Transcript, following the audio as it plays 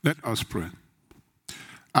Let us pray.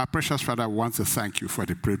 Our precious Father, I want to thank you for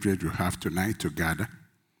the privilege we have tonight to gather,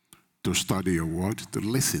 to study your word, to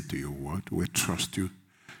listen to your word. We trust you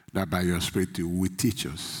that by your Spirit you will teach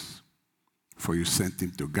us, for you sent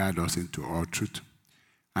him to guide us into all truth.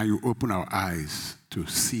 And you open our eyes to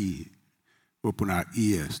see, open our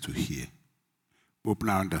ears to hear, open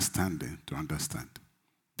our understanding to understand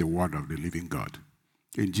the word of the living God.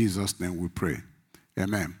 In Jesus' name we pray.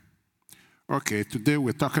 Amen. Okay, today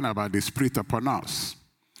we're talking about the Spirit upon us.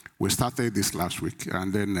 We started this last week,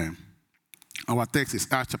 and then our text is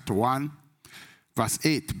Acts chapter 1, verse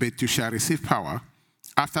 8. But you shall receive power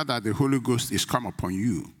after that the Holy Ghost is come upon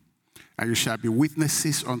you, and you shall be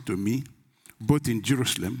witnesses unto me, both in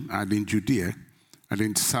Jerusalem and in Judea and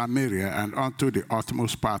in Samaria and unto the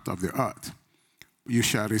utmost part of the earth. You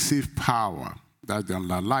shall receive power. That's the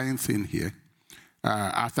underlying thing here.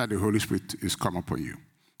 After the Holy Spirit is come upon you.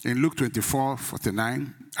 In Luke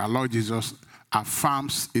 24:49, our Lord Jesus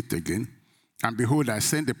affirms it again. And behold, I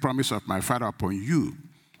send the promise of my Father upon you,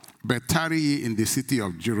 but tarry ye in the city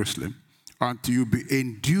of Jerusalem until you be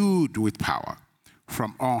endued with power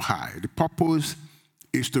from on high. The purpose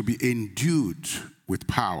is to be endued with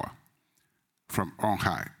power from on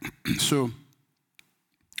high. So,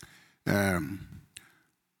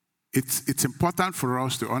 it's important for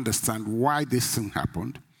us to understand why this thing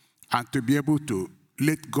happened and to be able to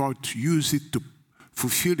let God use it to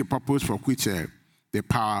fulfill the purpose for which the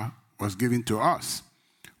power was given to us.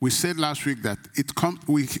 We said last week that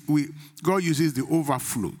God uses the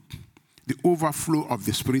overflow of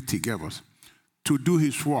the Spirit he gave us to do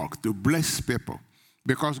his work, to bless people,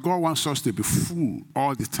 because God wants us to be full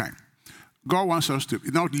all the time. God wants us to be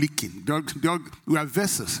not leaking. We are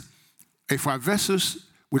vessels. If we are vessels,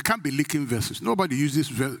 we can't be leaking vessels. Nobody uses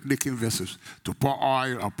leaking vessels to pour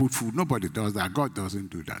oil or put food. Nobody does that. God doesn't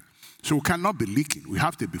do that. So we cannot be leaking. We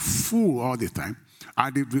have to be full all the time.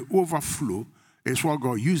 And the overflow is what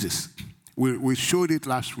God uses. We showed it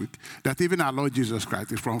last week that even our Lord Jesus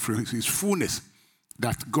Christ is from his fullness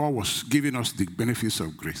that God was giving us the benefits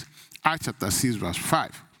of grace. Acts chapter 6 verse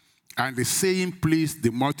 5. And the saying pleased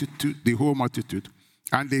the whole multitude,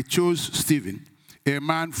 and they chose Stephen, a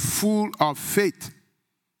man full of faith.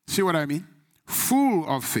 See what I mean? Full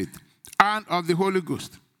of faith and of the Holy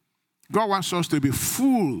Ghost. God wants us to be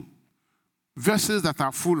full, vessels that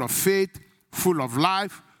are full of faith, full of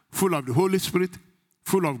life, full of the Holy Spirit,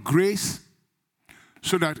 full of grace,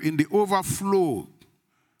 so that in the overflow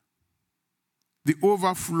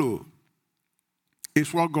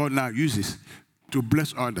is what God now uses to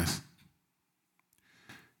bless others.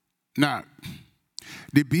 Now,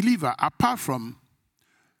 the believer, apart from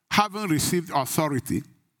having received authority,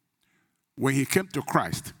 when he came to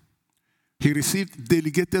Christ, he received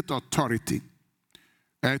delegated authority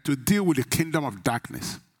to deal with the kingdom of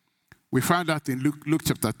darkness. We find that in Luke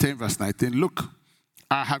chapter 10, verse 19. Look,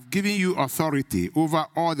 I have given you authority over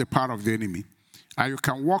all the power of the enemy, and you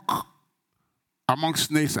can walk among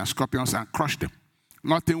snakes and scorpions and crush them.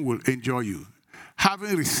 Nothing will injure you.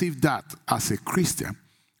 Having received that as a Christian,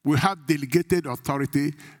 we have delegated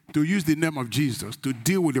authority to use the name of Jesus to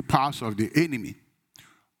deal with the powers of the enemy.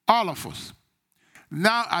 All of us.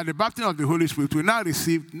 Now, at the baptism of the Holy Spirit, we now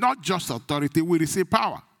receive not just authority, we receive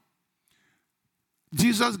power.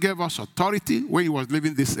 Jesus gave us authority when he was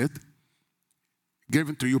living this earth.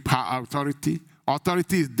 Given to you power, authority.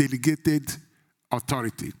 Authority is delegated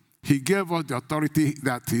authority. He gave us the authority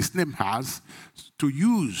that his name has to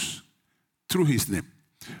use through his name.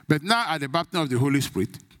 But now, at the baptism of the Holy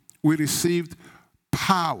Spirit, we received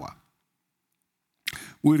power.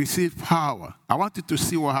 We received power. I want you to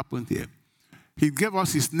see what happened here. He gave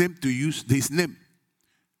us his name to use, his name.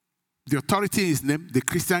 The authority in his name, the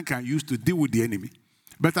Christian can use to deal with the enemy.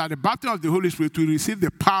 But at the baptism of the Holy Spirit, we receive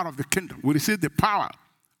the power of the kingdom. We receive the power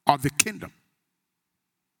of the kingdom.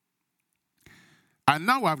 And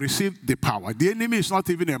now we have received the power. The enemy is not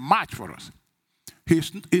even a match for us.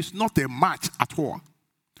 He's not a match at all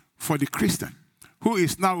for the Christian, who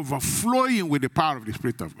is now overflowing with the power of the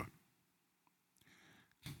Spirit of God.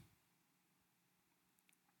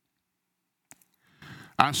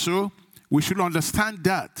 And so, we should understand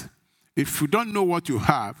that if you don't know what you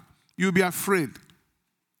have, you'll be afraid.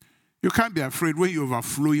 You can't be afraid when you're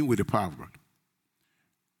overflowing with the power of God.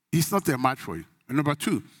 It's not a match for you. And number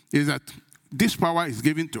two is that this power is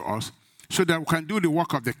given to us so that we can do the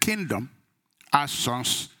work of the kingdom as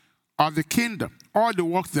sons of the kingdom. All the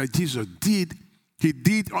work that Jesus did, he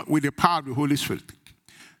did with the power of the Holy Spirit.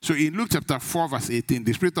 So in Luke chapter 4, verse 18,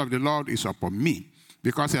 the Spirit of the Lord is upon me,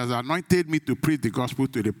 because he has anointed me to preach the gospel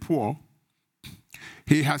to the poor.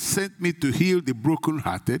 He has sent me to heal the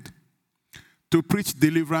brokenhearted, to preach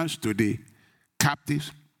deliverance to the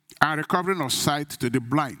captives, and recovering of sight to the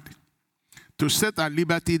blind, to set at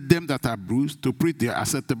liberty them that are bruised, to preach the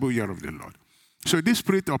acceptable year of the Lord. So this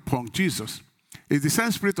Spirit upon Jesus is the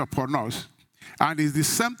same Spirit upon us, and is the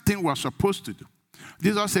same thing we're supposed to do.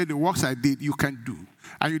 Jesus said, the works I did, you can do.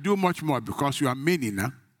 And you do much more because you are many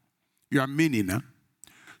now. You are many now.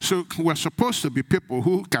 So we're supposed to be people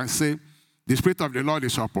who can say, the Spirit of the Lord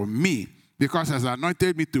is upon me, because he has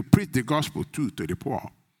anointed me to preach the gospel to the poor.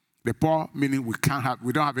 The poor, meaning we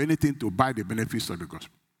don't have anything to buy the benefits of the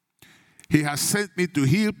gospel. He has sent me to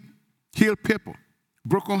heal people,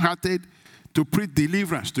 brokenhearted, to preach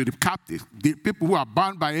deliverance to the captives, the people who are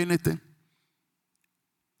bound by anything.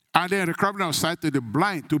 And then recovering of sight to the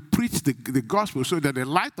blind, to preach the gospel so that the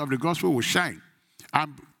light of the gospel will shine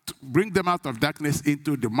and bring them out of darkness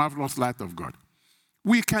into the marvelous light of God.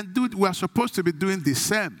 We are supposed to be doing the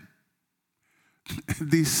same.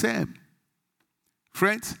 The same.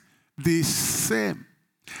 Friends, the same.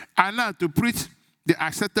 And now to preach the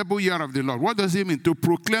acceptable year of the Lord. What does it mean? To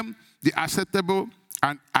proclaim the accepted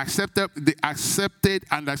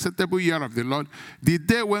and acceptable year of the Lord, the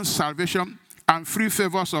day when salvation and free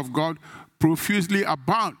favors of God profusely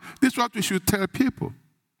abound. This is what we should tell people.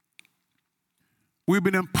 We've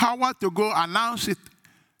been empowered to go announce it,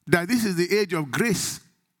 that this is the age of grace.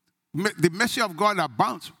 The mercy of God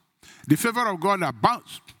abounds. The favor of God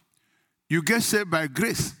abounds. You get saved by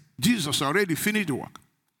grace. Jesus already finished the work.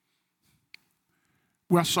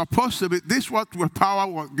 We are supposed to be, this is what power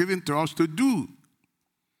was given to us to do.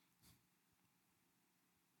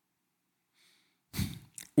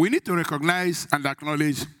 We need to recognize and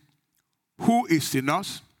acknowledge who is in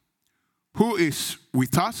us, who is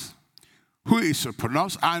with us, who is upon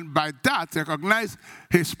us, and by that recognize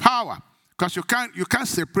his power. Because you can't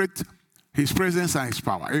separate his presence and his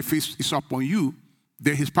power. If it's upon you,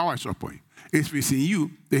 then his power is upon you. If it's in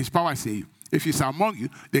you, then his power is in you. If it's among you,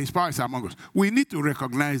 then his power is among us. We need to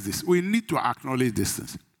recognize this. We need to acknowledge these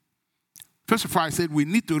things. First of all, I said we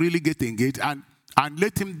need to really get engaged and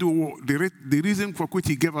let him do the reason for which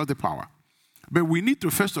he gave us the power. But we need to,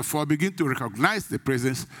 first of all, begin to recognize the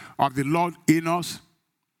presence of the Lord in us,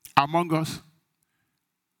 among us,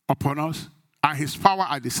 upon us, and his power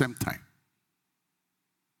at the same time.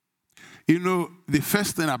 You know, the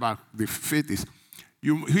first thing about the faith is,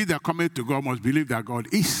 he that cometh to God must believe that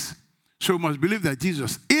God is. So we must believe that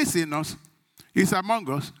Jesus is in us, is among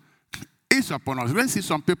us, is upon us. Let's see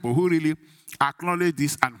some people who really acknowledge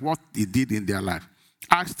this and what he did in their life.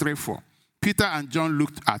 Acts 3:4. Peter and John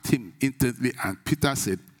looked at him intently, and Peter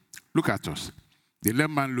said, "Look at us." The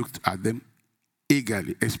lame man looked at them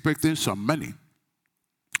eagerly, expecting some money.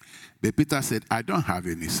 But Peter said, "I don't have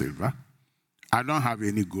any silver. I don't have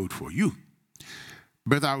any gold for you.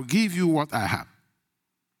 But I'll give you what I have."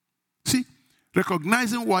 See,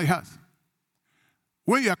 recognizing what he has.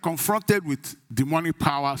 When you are confronted with demonic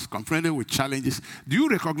powers, confronted with challenges, do you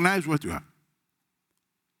recognize what you have?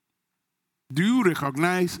 Do you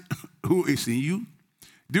recognize who is in you?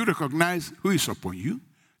 Do you recognize who is upon you?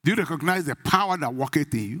 Do you recognize the power that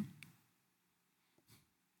worketh in you?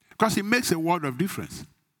 Because it makes a world of difference.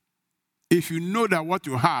 If you know that what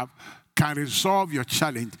you have can resolve your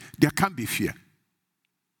challenge, there can't be fear.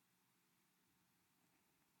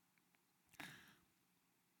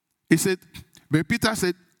 He said, but Peter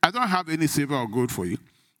said, "I don't have any silver or gold for you,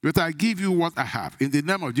 but I give you what I have. In the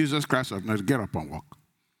name of Jesus Christ of Nazareth, get up and walk."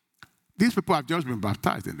 These people have just been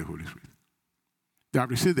baptized in the Holy Spirit. They have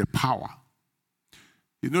received the power.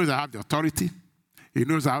 He knows I have the authority. He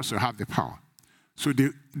knows I also have the power. So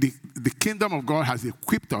the kingdom of God has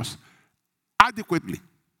equipped us adequately.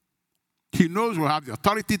 He knows we have the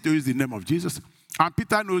authority to use the name of Jesus. And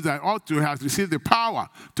Peter knows that also has received the power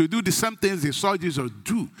to do the same things he saw Jesus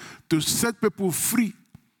do, to set people free,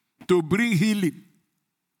 to bring healing.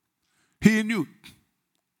 He knew.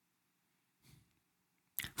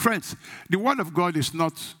 Friends, the word of God is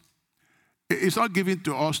not given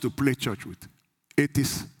to us to play church with. It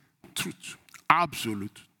is truth,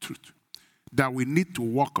 absolute truth, that we need to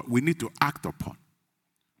walk, we need to act upon,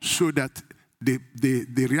 so that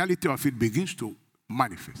the reality of it begins to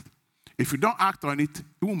manifest. If you don't act on it, it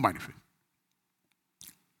won't manifest.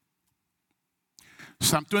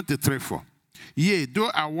 Psalm 23:4. Yea, though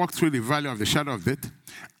I walk through the valley of the shadow of death,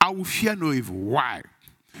 I will fear no evil. Why?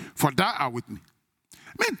 For thou art with me.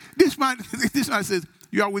 I mean, this man says,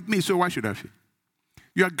 you are with me, so why should I fear?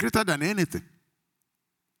 You are greater than anything.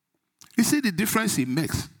 You see the difference it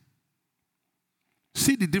makes.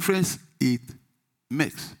 See the difference it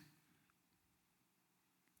makes.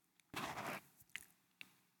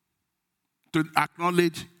 To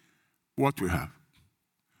acknowledge what we have.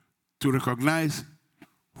 to recognize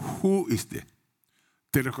who is there,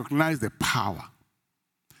 to recognize the power.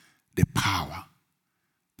 The power.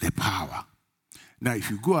 The power. Now, if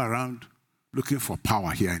you go around looking for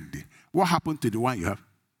power here and there, what happened to the one you have?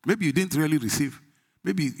 Maybe you didn't really receive.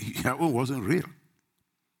 Maybe your own wasn't real.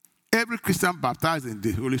 Every Christian baptized in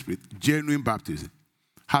the Holy Spirit, genuine baptism,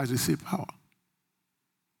 has received power.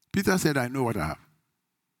 Peter said, I know what I have.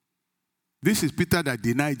 This is Peter that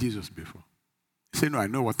denied Jesus before. He said, no, I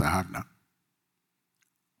know what I have now.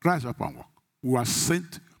 Rise up and walk. We are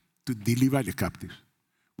sent to deliver the captives.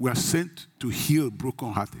 We are sent to heal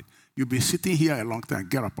brokenhearted. You've been sitting here a long time.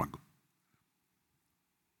 Get up and go.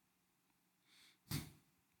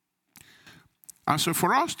 And so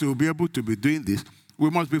for us to be able to be doing this, we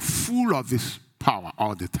must be full of this power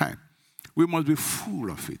all the time. We must be full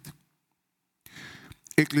of it.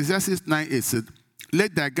 Ecclesiastes 9:8 said,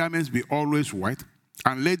 let thy garments be always white,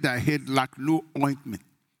 and let thy head lack no ointment.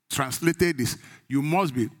 Translated is, you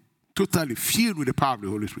must be totally filled with the power of the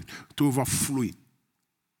Holy Spirit to overflowing.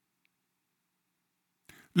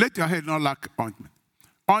 Let your head not lack ointment.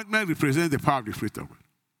 Ointment represents the power of the Spirit of God.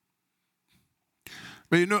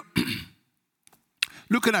 But you know,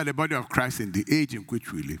 looking at the body of Christ in the age in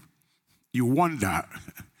which we live, you wonder,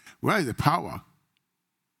 where is the power?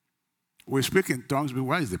 We speak in tongues, but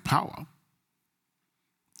where is the power?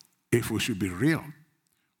 If we should be real,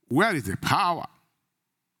 where is the power?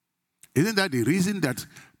 Isn't that the reason that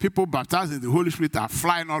people baptized in the Holy Spirit are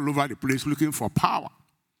flying all over the place looking for power?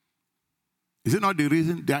 Is it not the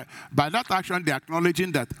reason that by that action they're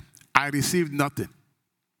acknowledging that I received nothing?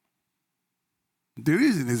 The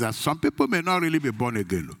reason is that some people may not really be born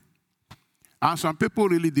again. And some people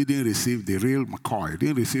really didn't receive the real McCoy,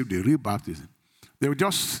 didn't receive the real baptism. They were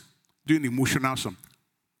just doing emotional something.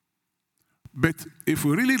 But if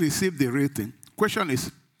we really receive the real thing, question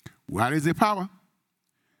is, where is the power?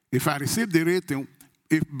 If I receive the real thing,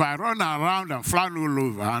 if by running around and flying all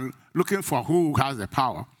over and looking for who has the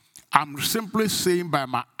power, I'm simply saying by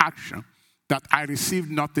my action that I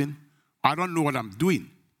received nothing, I don't know what I'm doing.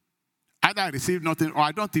 Either I received nothing or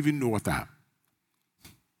I don't even know what I have.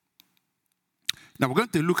 Now we're going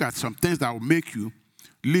to look at some things that will make you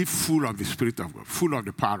live full of the Spirit of God, full of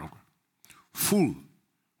the power of God.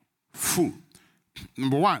 Full.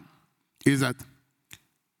 Number one is that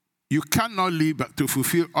you cannot live to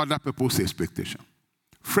fulfill other people's expectations.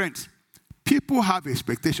 Friends, people have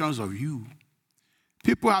expectations of you.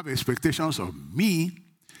 People have expectations of me.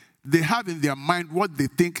 They have in their mind what they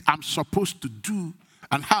think I'm supposed to do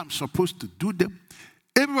and how I'm supposed to do them.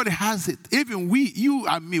 Everybody has it. Even we, you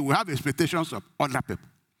and me, we have expectations of other people.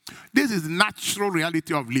 This is the natural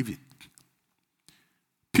reality of living.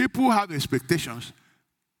 People have expectations.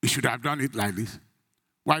 You should have done it like this.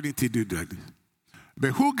 Why didn't he do it like this?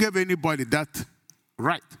 But who gave anybody that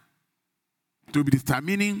right to be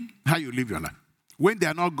determining how you live your life? When they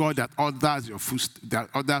are not God that orders your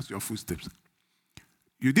footsteps.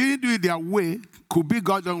 You didn't do it their way. Could be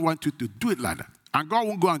God don't want you to do it like that. And God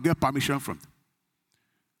won't go and get permission from them.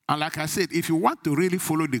 And like I said, if you want to really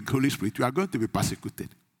follow the Holy Spirit, you are going to be persecuted.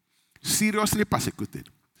 Seriously persecuted.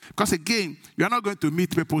 Because again, you are not going to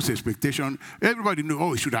meet people's expectation. Everybody knows,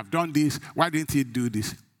 oh, he should have done this. Why didn't he do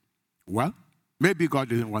this? Well, maybe God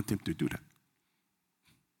didn't want him to do that.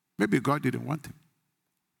 Maybe God didn't want him.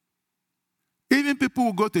 Even people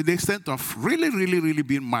who go to the extent of really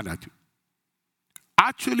being mad at you.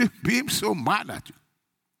 Actually being so mad at you.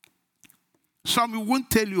 Some won't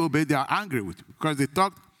tell you, but they are angry with you because they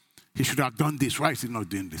thought he should have done this. Why is he not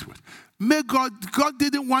doing this? May God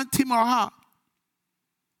didn't want him or her.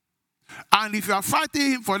 And if you are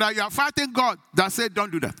fighting him for that, you are fighting God that said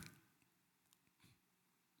don't do that.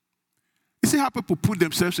 You see how people put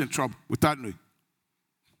themselves in trouble without knowing.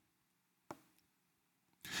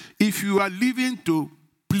 If you are living to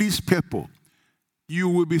please people, you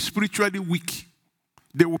will be spiritually weak.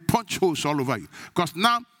 They will punch holes all over you. Because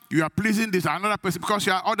now you are pleasing this another person because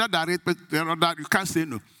you are other direct, you can't say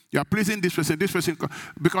no. You are pleasing this person,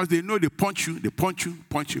 because they know they punch you.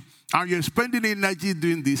 And you're spending energy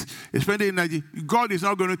doing this. You're spending energy. God is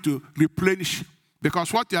not going to replenish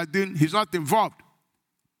because what you are doing, he's not involved.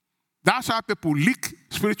 That's how people leak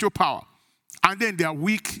spiritual power. And then they are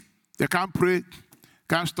weak. They can't pray,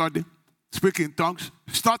 can't study, speak in tongues.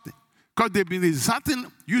 It's nothing. Because they've been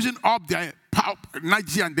exerting, using up their power,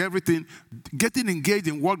 energy and everything, getting engaged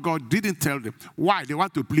in what God didn't tell them. Why? They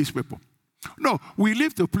want to please people. No, we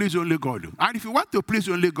live to please only God. And if you want to please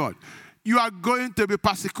only God, you are going to be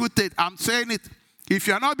persecuted. I'm saying it. If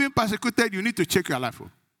you are not being persecuted, you need to check your life.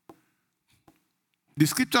 The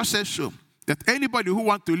scripture says so, that anybody who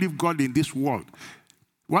wants to live God in this world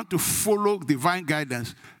want to follow divine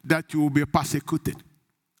guidance, that you will be persecuted.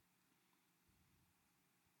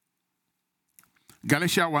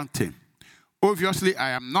 Galatians 1:10. Obviously,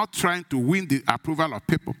 I am not trying to win the approval of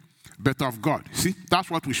people, but of God. See, that's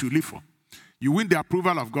what we should live for. You win the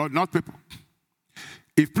approval of God, not people.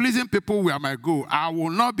 If pleasing people were my goal, I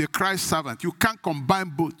will not be Christ's servant. You can't combine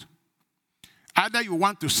both. Either you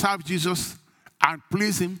want to serve Jesus and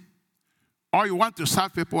please him, or you want to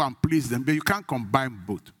serve people and please them, but you can't combine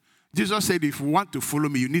both. Jesus said, if you want to follow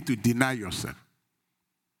me, you need to deny yourself.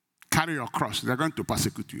 Carry your cross. They're going to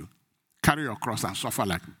persecute you. Carry your cross and suffer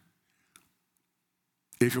like me.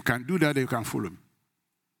 If you can do that, then you can follow me.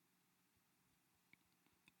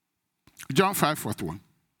 John 5:41.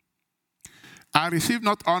 I receive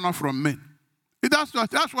not honor from men.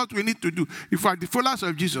 That's what we need to do. If we are the followers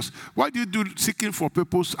of Jesus, what do you do seeking for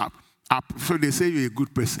people's up? So they say you're a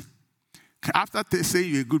good person. After they say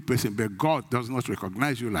you're a good person, but God does not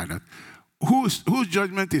recognize you like that, whose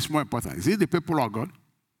judgment is more important? Is it the people or God?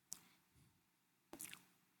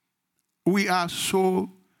 We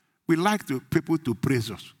like people to praise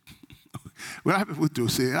us. We like people to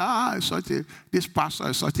say, this pastor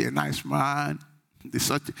is such a nice man.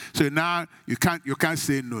 So now you can't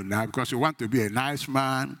say no now because you want to be a nice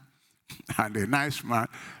man and a nice man.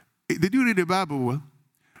 Did you read the Bible?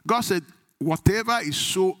 God said, whatever is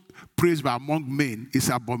so praised by among men is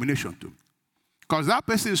abomination to me. Because that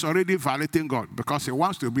person is already violating God because he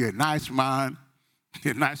wants to be a nice man.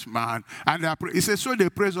 A nice man. And he says, so they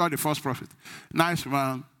praise all the false prophets. Nice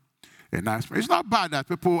man, a nice man. It's not bad that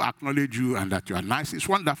people acknowledge you and that you are nice. It's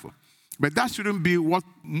wonderful. But that shouldn't be what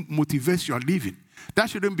motivates your living. That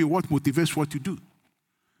shouldn't be what motivates what you do.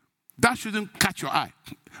 That shouldn't catch your eye.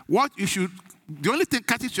 The only thing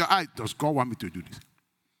catches your eye, does God want me to do this?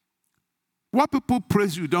 What people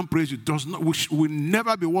praise you, don't praise you, will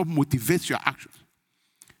never be what motivates your actions.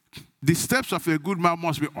 The steps of a good man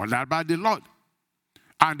must be ordered by the Lord.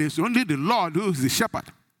 And it's only the Lord who is the shepherd.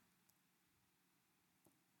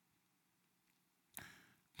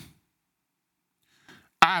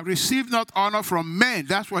 I receive not honor from men.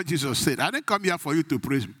 That's what Jesus said. I didn't come here for you to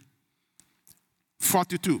praise me.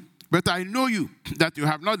 42. But I know you, that you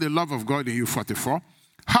have not the love of God in you. 44.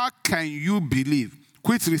 How can you believe,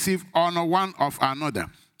 which receive honor one of another,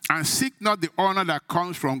 and seek not the honor that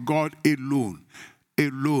comes from God alone?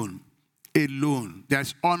 Alone. Alone.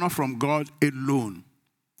 There's honor from God alone.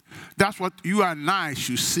 That's what you and I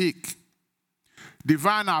should seek.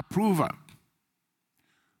 Divine approval.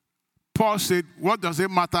 Paul said, what does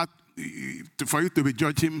it matter for you to be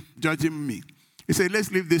judging me? He said,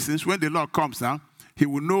 let's leave this things. When the Lord comes now, he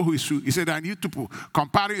will know who is who. He said, and you two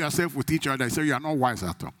comparing yourself with each other, he said, you are not wise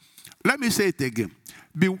at all. Let me say it again.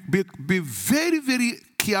 Be very, very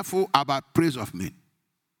careful about praise of men.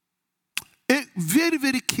 Very,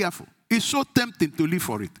 very careful. It's so tempting to live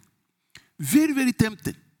for it. Very, very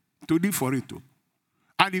tempting to live for it too.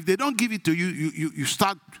 And if they don't give it to you,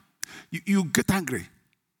 you get angry.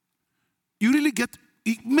 You really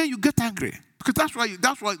you get angry. Because that's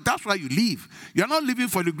why you live. You're not living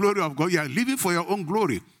for the glory of God, you're living for your own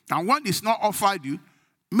glory. And when it's not offered you,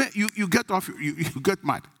 you get off, you get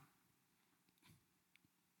mad.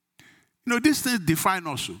 You know, these things define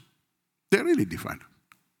also. They really define us.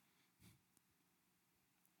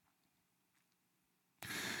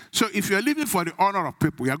 So if you're living for the honor of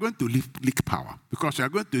people, you're going to leak power because you're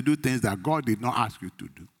going to do things that God did not ask you to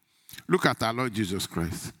do. Look at our Lord Jesus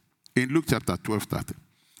Christ in Luke chapter 12:30.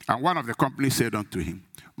 And one of the company said unto him,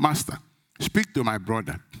 Master, speak to my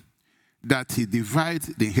brother that he divide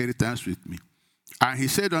the inheritance with me. And he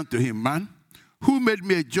said unto him, Man, who made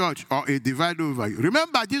me a judge or a divider over you?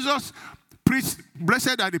 Remember, Jesus preached,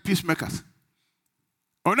 blessed are the peacemakers.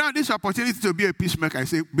 Oh, now this opportunity to be a peacemaker, I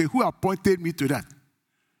say, but who appointed me to that?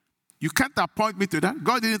 You can't appoint me to that.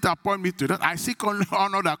 God didn't appoint me to that. I seek only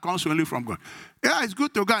honor that comes only from God. Yeah, it's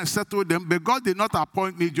good to go and settle them, but God did not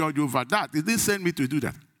appoint me judge over that. He didn't send me to do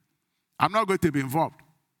that. I'm not going to be involved.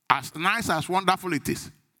 As nice, as wonderful it is.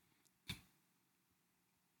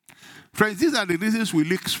 Friends, these are the reasons we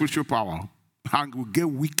lack spiritual power. And we get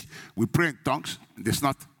weak. We pray in tongues. There's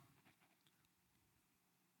not.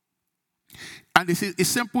 And it's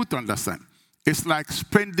simple to understand. It's like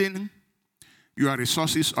spending your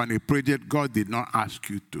resources on a project God did not ask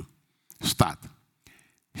you to start.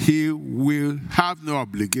 He will have no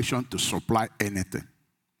obligation to supply anything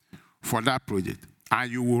for that project. And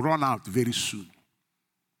you will run out very soon.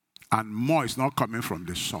 And more is not coming from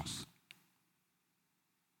the source.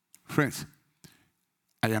 Friends,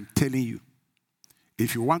 I am telling you,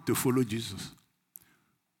 if you want to follow Jesus,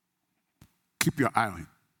 keep your eye on him.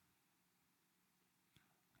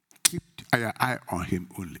 keep your eye on him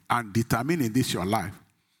only. And determine in this your life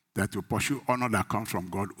that you pursue honor that comes from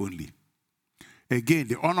God only. Again,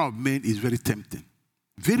 the honor of men is very tempting.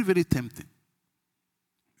 Very, very tempting.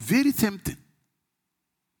 Very tempting.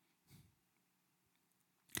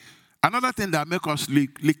 Another thing that makes us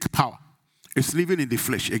leak power is living in the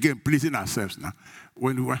flesh. Again, pleasing ourselves now.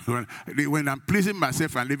 When I'm pleasing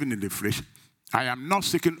myself and living in the flesh, I am not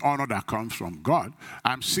seeking honor that comes from God.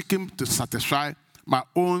 I'm seeking to satisfy my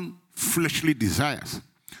own fleshly desires.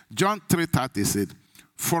 John 3:30 said,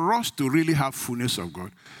 for us to really have fullness of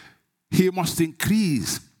God, he must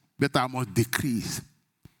increase, but I must decrease.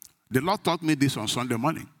 The Lord taught me this on Sunday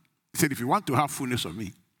morning. He said, if you want to have fullness of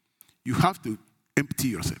me, you have to empty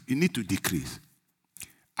yourself. You need to decrease.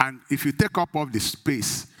 And if you take up all the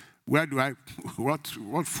space, what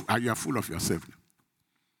are you full of yourself?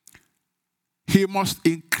 He must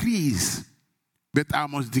increase, but I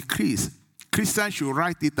must decrease. Christians should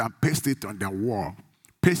write it and paste it on their wall,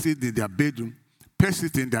 paste it in their bedroom, paste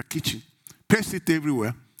it in their kitchen, paste it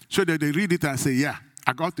everywhere, so that they read it and say, yeah,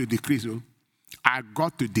 I got to decrease. I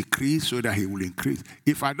got to decrease so that he will increase.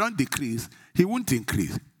 If I don't decrease, he won't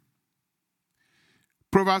increase.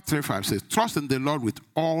 Proverbs 3:5 says, trust in the Lord with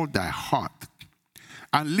all thy heart,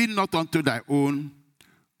 and lean not unto thy own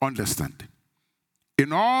understanding.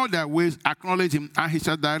 In all thy ways acknowledge him, and he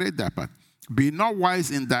shall direct thy path. Be not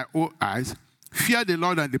wise in thy own eyes. Fear the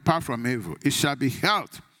Lord and depart from evil. It shall be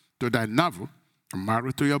health to thy navel and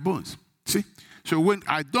marrow to your bones. See? So when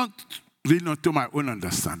I don't lean unto my own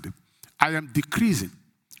understanding, I am decreasing.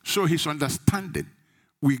 So his understanding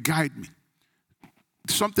will guide me.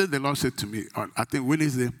 Something the Lord said to me on, I think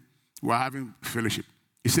Wednesday, we were having fellowship.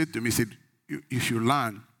 He said to me, he said, you should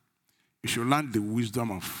learn the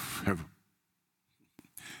wisdom of heaven.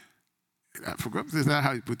 I forgot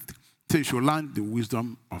how he put it. He said, you should learn the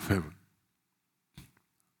wisdom of heaven.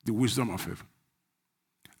 The wisdom of heaven.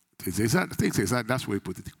 I think that's where he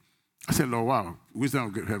put it. I said, Lord, wow, wisdom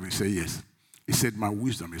of heaven. He said, yes. He said, my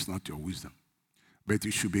wisdom is not your wisdom, but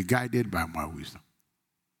you should be guided by my wisdom.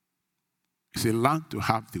 He said, learn to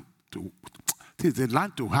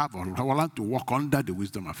walk under the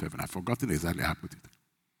wisdom of heaven. I've forgotten exactly how I put it.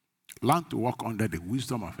 Learn to walk under the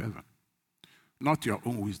wisdom of heaven, not your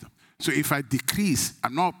own wisdom. So if I decrease,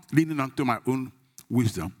 I'm not leaning onto my own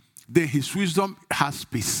wisdom, then his wisdom has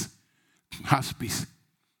peace. Has peace.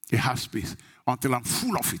 It has peace until I'm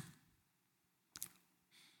full of it.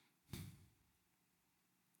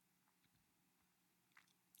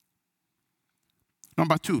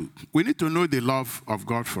 Number 2, we need to know the love of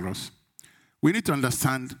God for us. We need to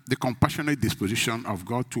understand the compassionate disposition of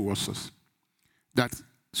God towards us,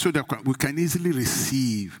 so that we can easily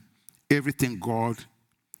receive everything God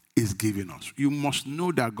is giving us. You must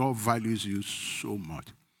know that God values you so much.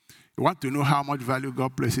 You want to know how much value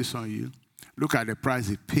God places on you? Look at the price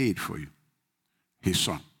he paid for you, his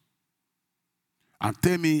son. And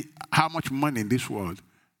tell me how much money in this world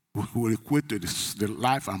will equate to the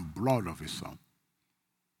life and blood of his son.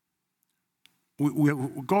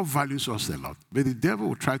 God values us a lot, but the devil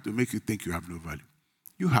will try to make you think you have no value.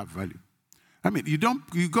 You have value. I mean, you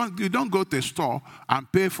don't go to a store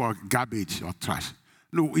and pay for garbage or trash.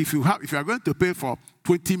 No, if you are going to pay for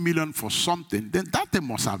 20 million for something, then that thing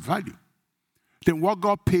must have value. Then what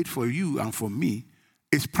God paid for you and for me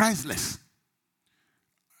is priceless.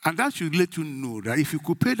 And that should let you know that if you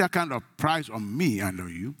could pay that kind of price on me and on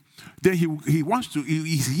you, then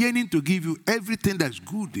he's yearning to give you everything that's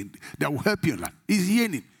good, that will help you in life. He's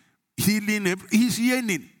yearning. He's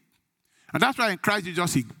yearning. And that's why in Christ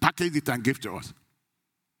Jesus, he packaged it and gave to us.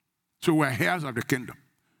 So we're heirs of the kingdom.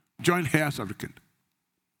 Joint heirs of the kingdom.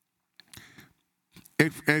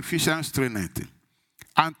 Ephesians 3:19.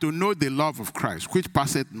 And to know the love of Christ, which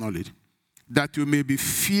passeth knowledge, that you may be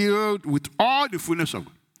filled with all the fullness of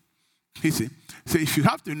God. You see? So if you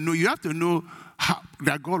have to know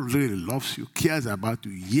that God really loves you, cares about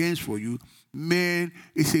you, yearns for you. Man,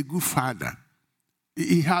 he's a good father.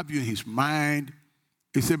 He have you in his mind.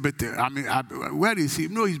 He said, but where is he?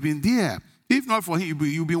 No, he's been there. If not for him,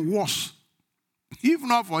 you've been worse. If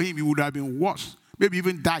not for him, you would have been worse. Maybe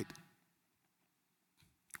even died.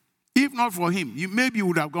 If not for him, maybe you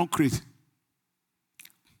would have gone crazy.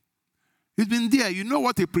 He's been there. You know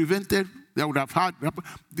what he prevented that would have had.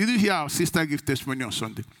 Did you hear our sister give testimony on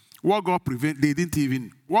Sunday? What God prevented, they didn't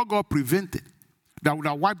even, what God prevented that would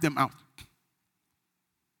have wiped them out.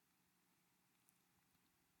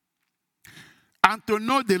 And to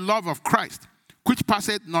know the love of Christ, which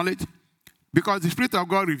passeth knowledge, because the Spirit of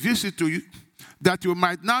God reveals it to you, that you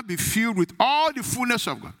might now be filled with all the fullness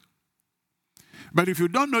of God. But if you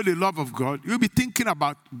don't know the love of God, you'll be thinking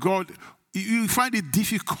about God you find it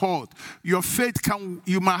difficult. Your faith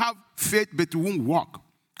you might have faith, but it won't work.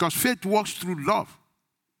 Because faith works through love.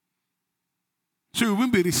 So you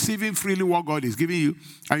won't be receiving freely what God is giving you,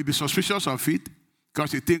 and you'll be suspicious of it,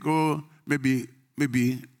 because you think, oh, maybe,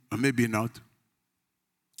 or maybe not.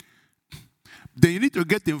 Then you need to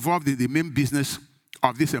get involved in the main business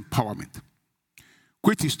of this empowerment,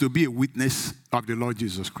 which is to be a witness of the Lord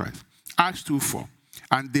Jesus Christ. Acts 2:4.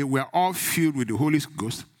 And they were all filled with the Holy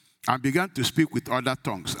Ghost and began to speak with other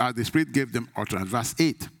tongues as the Spirit gave them utterance. Verse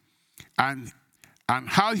 8. And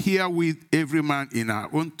how hear we every man in our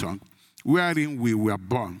own tongue, wherein we were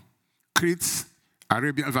born? Cretes,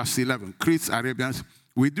 Arabians, verse 11. Cretes, Arabians,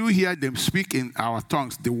 we do hear them speak in our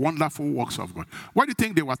tongues the wonderful works of God. What do you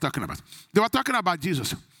think they were talking about? They were talking about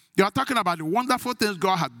Jesus. They were talking about the wonderful things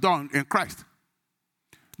God had done in Christ.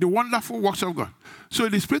 The wonderful works of God. So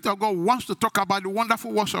the Spirit of God wants to talk about the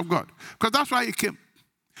wonderful works of God. Because that's why He came.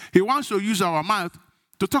 He wants to use our mouth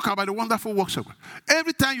to talk about the wonderful works of God.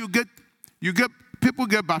 Every time people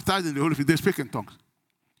get baptized in the Holy Spirit, they speak in tongues.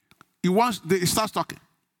 He starts talking.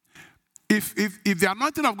 If the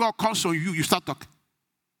anointing of God comes on you, you start talking.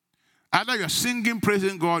 Either you're singing,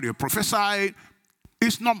 praising God, you're prophesying,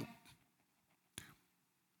 it's normal.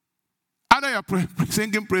 Either you're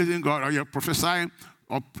singing, praising God, or you're prophesying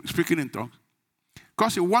or speaking in tongues.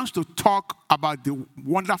 Because He wants to talk about the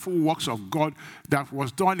wonderful works of God that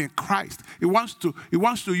was done in Christ. He wants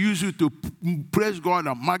to use you to praise God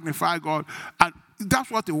and magnify God. And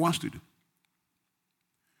that's what He wants to do.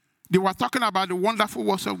 They were talking about the wonderful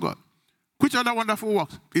works of God. Which other wonderful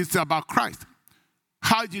works? It's about Christ.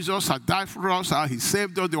 How Jesus had died for us, how He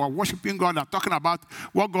saved us. They were worshiping God and talking about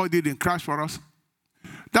what God did in Christ for us.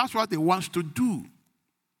 That's what He wants to do.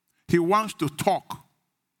 He wants to talk.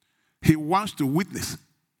 He wants to witness.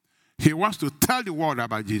 He wants to tell the world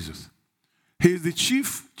about Jesus. He is the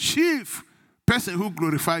chief person who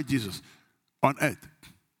glorified Jesus on earth.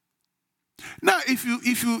 Now, if you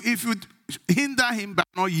hinder Him by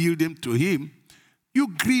not yielding to Him, you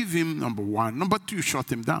grieve Him, number one. Number two, you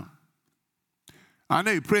shut Him down. And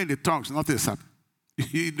then you pray in the tongues, nothing's happening.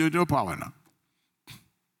 You do no power now.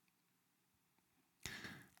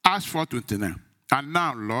 Acts 4:29. And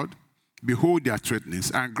now, Lord, behold their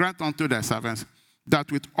threatenings, and grant unto thy servants that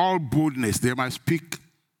with all boldness they might speak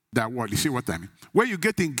thy word. You see what I mean? When you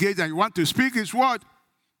get engaged and you want to speak His word,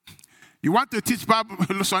 you want to teach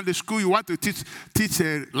Bible Sunday school, you want to teach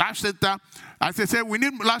a life center. As I say, we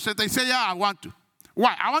need life center. He said, yeah, I want to.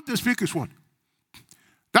 Why? I want to speak His word.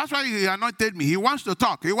 That's why He anointed me. He wants to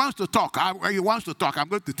talk. He wants to talk. He wants to talk. I'm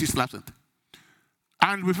going to teach life center.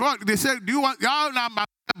 And before they said, do you want,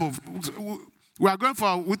 we are going for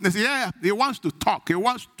a witness. Yeah, He wants to talk. He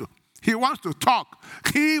wants to talk.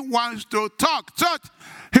 He wants to talk. Church,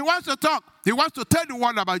 He wants to talk. He wants to tell the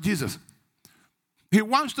world about Jesus. He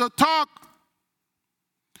wants to talk.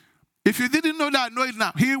 If you didn't know that, know it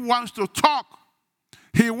now. He wants to talk.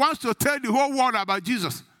 He wants to tell the whole world about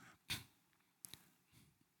Jesus.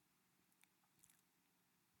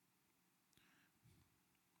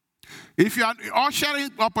 If you are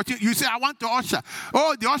ushering opportunity, you say, I want to usher.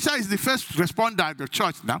 Oh, the usher is the first responder at the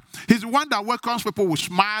church now. He's the one that welcomes people with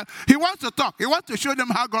smile. He wants to talk. He wants to show them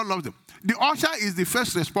how God loves them. The usher is the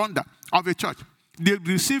first responder of a church. They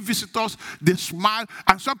receive visitors, they smile,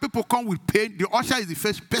 and some people come with pain. The usher is the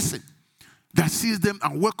first person that sees them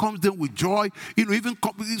and welcomes them with joy. Even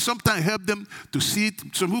sometimes help them to sit.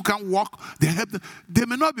 Some who can walk, they help them. They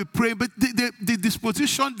may not be praying, but the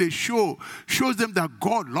disposition they shows them that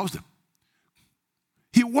God loves them.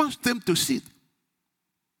 He wants them to sit.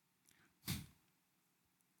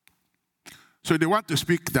 So they want to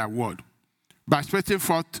speak that word by stretching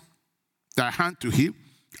forth their hand to Him,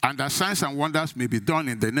 and that signs and wonders may be done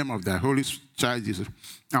in the name of their holy child Jesus.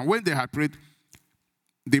 And when they had prayed,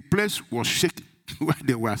 the place was shaken where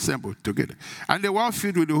they were assembled together. And they were all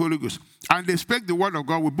filled with the Holy Ghost. And they spake the word of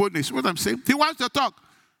God with boldness. What I'm saying? He wants to talk.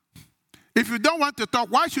 If you don't want to talk,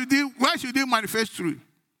 why should He manifest through you?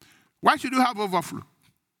 Why should you have overflow?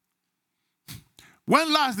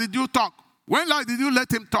 When last did you talk? When last did you let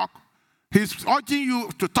Him talk? He's urging you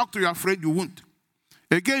to talk to your friend, you won't.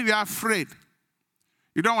 Again, you are afraid.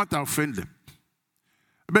 You don't want to offend them.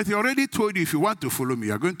 But He already told you, if you want to follow me,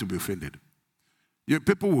 you are going to be offended. Your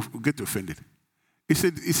people will get offended. He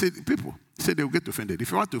said, they will get offended.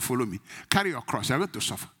 If you want to follow me, carry your cross. You are going to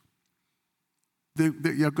suffer.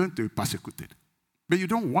 You are going to be persecuted. But you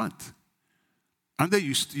don't want. And then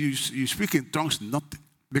you speak in tongues, nothing.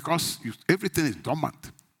 Because everything is dormant.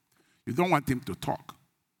 You don't want Him to talk.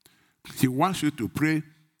 He wants you to pray.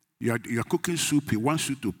 You're cooking soup. He wants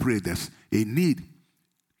you to pray. There's a need.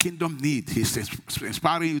 kingdom need. He's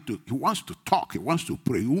inspiring you to, he wants to talk, he wants to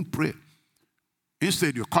pray. You won't pray.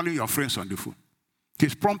 Instead, you're calling your friends on the phone.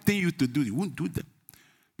 He's prompting you to do it. You won't do that.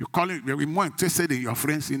 You're calling, you're more interested in your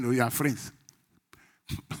friends, your friends.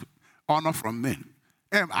 Honor from men.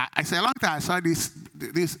 I said, a long time I saw this.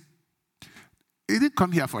 He didn't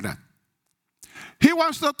come here for that. He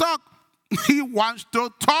wants to talk. He wants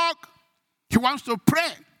to talk. He wants to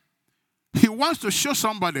pray. He wants to show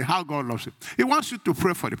somebody how God loves him. He wants you to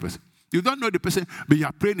pray for the person. You don't know the person, but you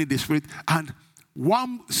are praying in the spirit. And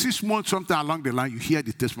 6 months, something along the line, you hear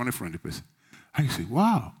the testimony from the person. And you say,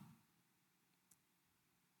 wow.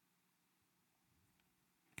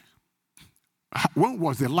 When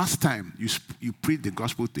was the last time you preached the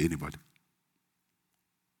gospel to anybody?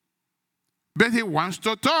 But he wants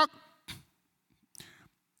to talk.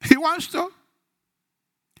 He wants to.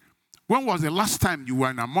 When was the last time you were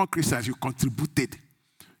among Christians, you contributed?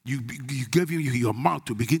 You gave him your mouth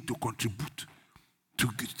to begin to contribute,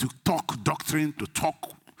 to talk doctrine, to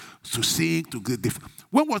talk, to sing, to get different.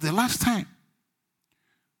 When was the last time?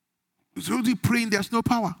 It's only praying, there's no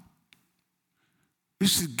power.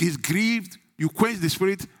 He's grieved, you quench the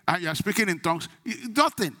spirit, and you're speaking in tongues.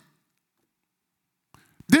 Nothing.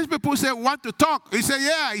 These people say, want to talk. He said,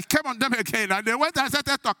 yeah, he came on them again, and they went and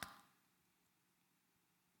started talking.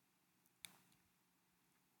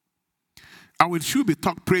 And we should be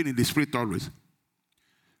praying in the spirit always.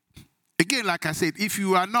 Again, like I said, if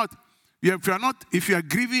you are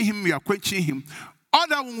grieving him, you are quenching him, all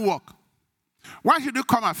that won't work. Why should it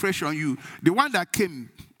come afresh on you? The one that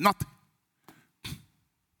came, nothing.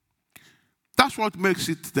 That's what makes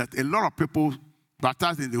it that a lot of people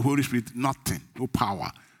baptized in the Holy Spirit, nothing, no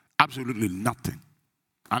power, absolutely nothing.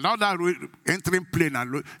 And all that entering plain,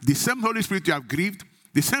 and the same Holy Spirit you have grieved,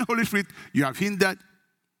 the same Holy Spirit you have hindered.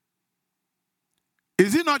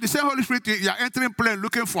 Is it not the same Holy Spirit you are entering plain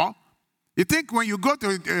looking for? You think when you go to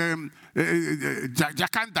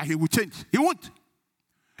Jakarta, he will change? He won't.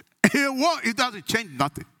 He won't. It doesn't change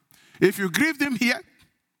nothing. If you grieved him here,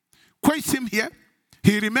 quench him here,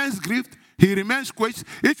 he remains grieved. He remains quenched.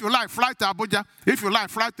 If you like, fly to Abuja. If you like,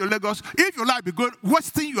 fly to Lagos. If you like, be good,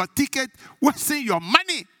 wasting your ticket, wasting your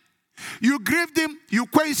money. You grieved him, you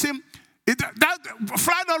quench him.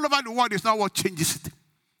 Flying all over the world is not what changes it.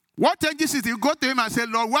 What changes it? You go to him and say,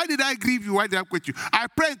 Lord, why did I grieve you? Why did I quench you? I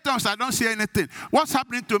pray in tongues, I don't see anything. What's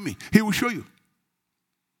happening to me? He will show you.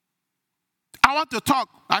 I want to talk.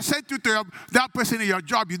 I said to that person in your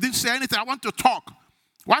job, you didn't say anything. I want to talk.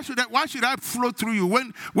 Why should I flow through you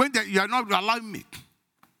when you are not allowing me?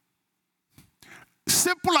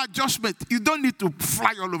 Simple adjustment. You don't need to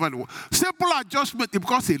fly all over the world. Simple adjustment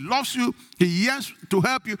because he loves you. He yearns to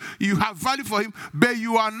help you. You have value for him, but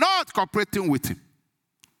you are not cooperating with him.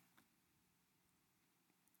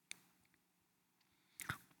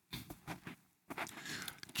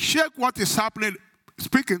 Check what is happening.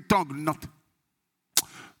 Speak in tongues,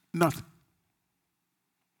 not.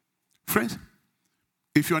 Friends,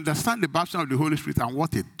 if you understand the baptism of the Holy Spirit and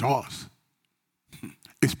what it does,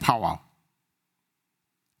 it's power.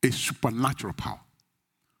 It's supernatural power.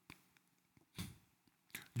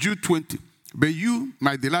 Jude 20. But you,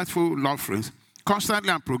 my delightful loved friends,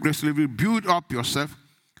 constantly and progressively build up yourself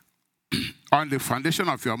on the foundation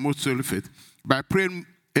of your most holy faith by praying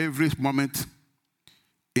every moment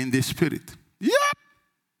in the Spirit. Yep.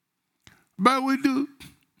 But we do.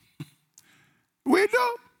 We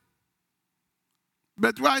do.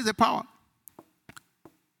 But where is the power?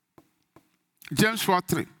 James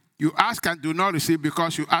 4:3. You ask and do not receive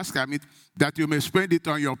because you ask that you may spend it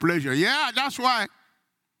on your pleasure. Yeah, that's why.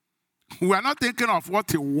 We are not thinking of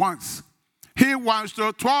what he wants. He wants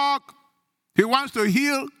to talk. He wants to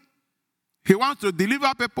heal. He wants to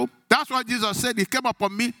deliver people. That's why Jesus said he came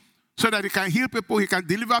upon me so that he can heal people, he can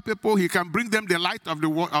deliver people, he can bring them the light of the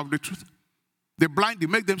word of the truth. The blind, he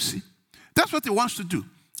make them see. That's what he wants to do.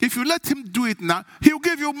 If you let him do it now, he'll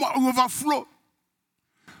give you more overflow.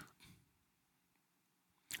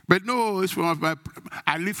 But no, it's for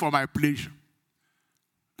I live for my pleasure.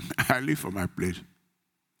 I live for my pleasure.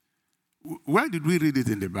 Where did we read it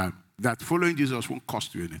in the Bible? That following Jesus won't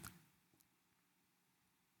cost you anything.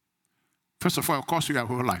 First of all, it costs you your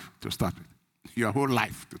whole life to start with. Your whole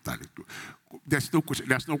life to start with. There's no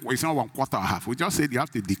question. It's not 1/4 or half. We just said you have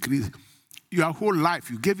to decrease your whole life.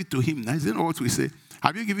 You gave it to him. Now, isn't that what we say?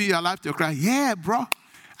 Have you given your life to Christ? Yeah, bro.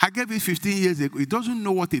 I gave it 15 years ago. He doesn't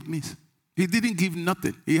know what it means. He didn't give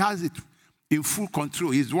nothing. He has it in full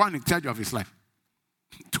control. He's the one in charge of his life.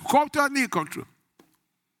 Totally in control.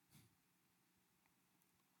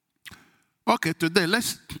 Okay, today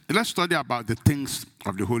let's study about the things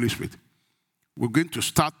of the Holy Spirit. We're going to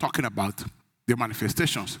start talking about the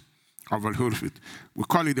manifestations of the Holy Spirit. We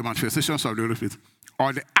call it the manifestations of the Holy Spirit,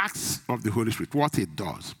 or the acts of the Holy Spirit, what it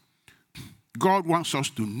does. God wants us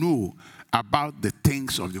to know about the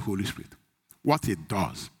things of the Holy Spirit, what it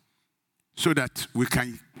does, so that we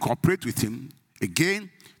can cooperate with him, again,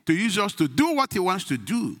 to use us to do what he wants to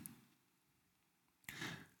do.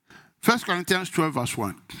 1 Corinthians 12, verse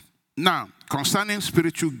 1. Now, concerning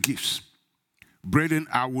spiritual gifts, brethren,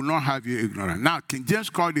 I will not have you ignorant. Now, King James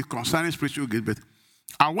called it concerning spiritual gifts, but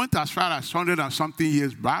I went as far as 100 and something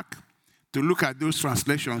years back to look at those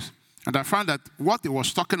translations, and I found that what he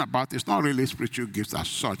was talking about is not really spiritual gifts as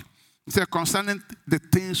such. He said concerning the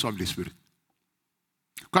things of the Spirit.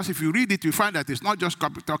 Because if you read it, you find that it's not just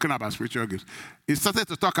talking about spiritual gifts. It started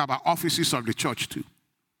to talk about offices of the church too.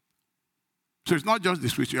 So it's not just the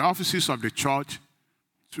spiritual offices of the church.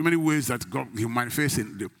 So many ways that God he manifests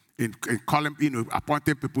in calling,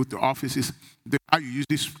 appointing people to offices. How you use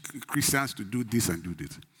these Christians to do this and do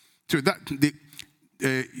this. So that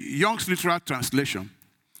the Young's Literal Translation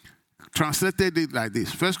translated it like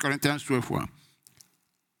this: 1 Corinthians 12:1.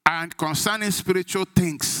 And concerning spiritual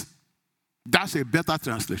things, that's a better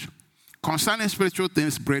translation. Concerning spiritual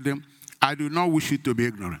things, brethren, I do not wish you to be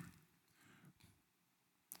ignorant.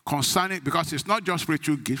 Concerning, because it's not just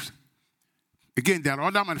spiritual gifts. Again, there are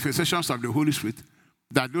other manifestations of the Holy Spirit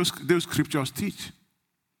that those scriptures teach.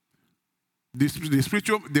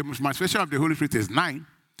 The manifestation of the Holy Spirit is 9,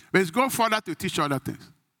 but it's going further to teach other things.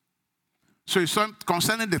 So it's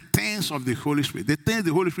concerning the things of the Holy Spirit, the things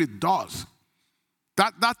the Holy Spirit does.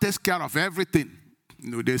 That takes care of everything.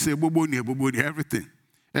 They say,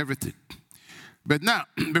 everything. But now,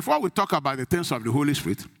 before we talk about the things of the Holy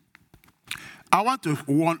Spirit, I want to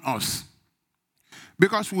warn us.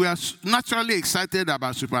 Because we are naturally excited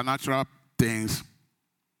about supernatural things.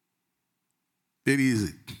 Very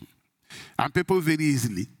easy. And people very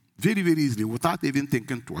easily, very, very easily, without even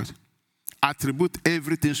thinking twice, attribute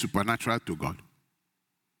everything supernatural to God.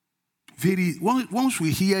 Once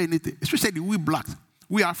we hear anything, especially we blacks,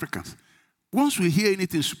 we Africans, once we hear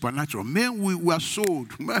anything supernatural, man, we are sold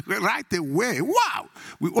right away. Wow!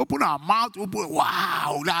 We open our mouth,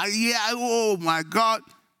 wow! Yeah, oh my God.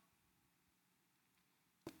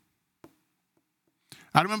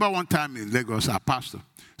 I remember one time in Lagos, our pastor,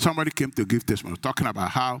 somebody came to give testimony, talking about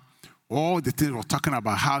how all the things were talking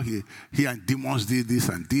about how he and demons did this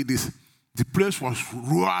and did this. The place was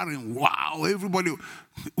roaring. Wow! Everybody,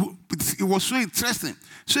 it was so interesting,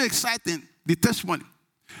 so exciting, the testimony.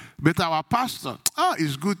 But our pastor,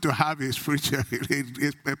 it's good to have a spiritual,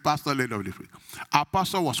 a pastor led of the spirit. Our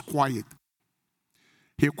pastor was quiet.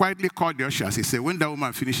 He quietly called the ushers. He said, when that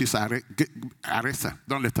woman finishes, arrest her.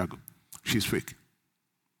 Don't let her go. She's fake.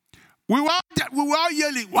 We were all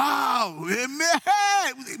yelling, wow,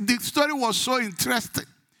 amen. The story was so interesting,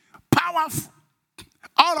 powerful.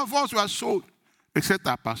 All of us were sold, except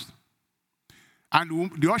our pastor.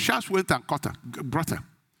 And the ushers went and brought her,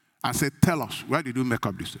 and said, tell us, where did you make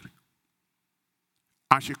up this story?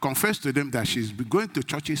 And she confessed to them that she's been going to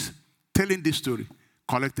churches, telling this story,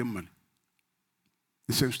 collecting money.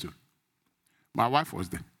 The same story. My wife was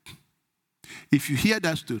there. If you hear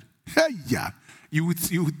that story, you would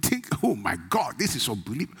think, oh my God, this is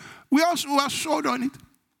unbelievable. We are sold on it.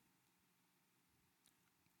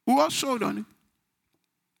 We are sold on it.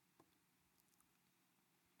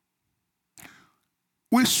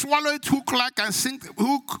 We swallow it hook, line,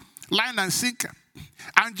 and sinker.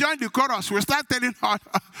 And join the chorus. We start telling.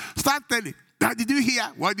 Now, did you hear?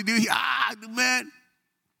 What did you hear? Man.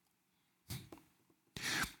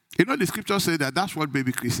 You know, the scripture says that that's what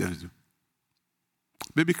baby Christians do.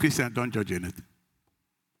 Baby Christians don't judge anything.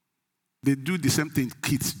 They do the same thing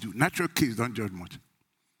kids do. Natural kids don't judge much.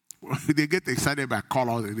 They get excited by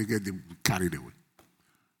colors and they get carried away.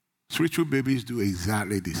 Spiritual babies do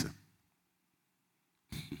exactly the same.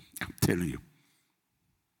 I'm telling you.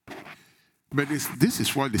 But this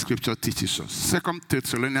is what the scripture teaches us. 2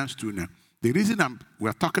 Thessalonians 2 now. The reason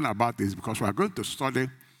we're talking about this is because we're going to study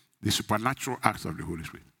the supernatural acts of the Holy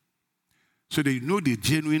Spirit. So that you know the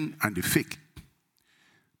genuine and the fake.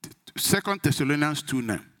 2 Thessalonians 2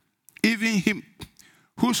 now. Even him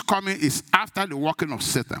whose coming is after the working of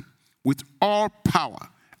Satan with all power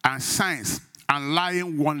and signs and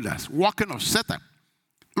lying wonders. Working of Satan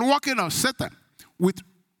with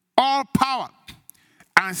all power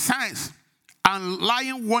and signs and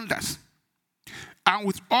lying wonders, and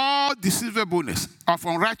with all deceivableness of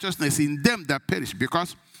unrighteousness in them that perish,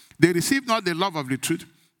 because they receive not the love of the truth,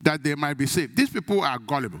 that they might be saved. These people are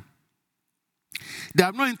gullible. They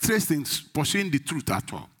have no interest in pursuing the truth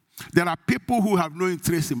at all. There are people who have no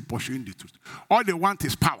interest in pursuing the truth. All they want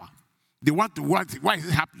is power. They want to what? Why is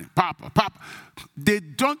it happening? Papa. They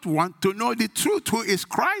don't want to know the truth. Who is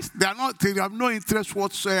Christ? They have no interest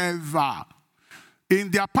whatsoever.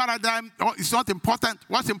 In their paradigm, it's not important.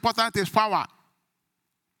 What's important is power.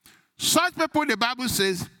 Such people, the Bible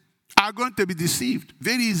says, are going to be deceived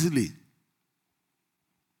very easily.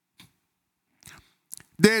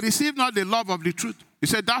 They receive not the love of the truth. He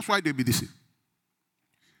said that's why they be deceived.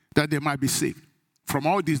 That they might be saved from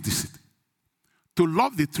all this deceit. To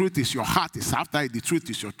love the truth is your heart, is after it. The truth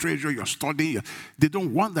is your treasure, you're studying. They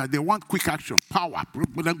don't want that. They want quick action, power.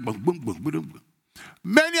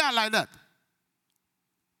 Many are like that.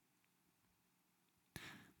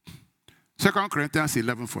 2 Corinthians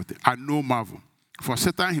 11:40. And no marvel, for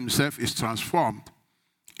Satan himself is transformed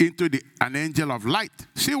into an angel of light.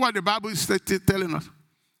 See what the Bible is telling us?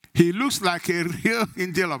 He looks like a real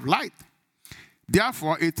angel of light.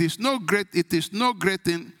 Therefore, it is no great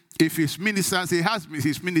thing if his ministers, he has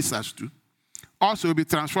his ministers too, also be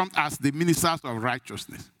transformed as the ministers of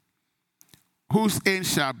righteousness, whose end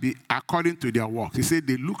shall be according to their works. He said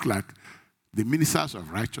they look like the ministers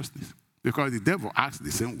of righteousness because the devil acts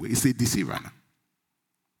the same way. He's a deceiver now.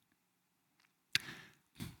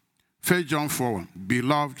 1 John 4:1.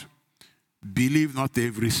 Beloved, believe not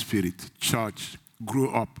every spirit. Church,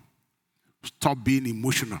 grow up. Stop being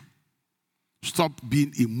emotional. Stop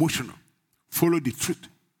being emotional. Follow the truth.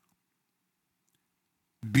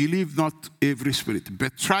 Believe not every spirit,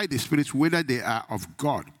 but try the spirits whether they are of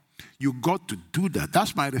God. You got to do that.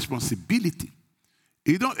 That's my responsibility.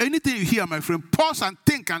 You don't anything you hear, my friend, pause and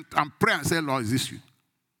think and pray and say, Lord, is this you?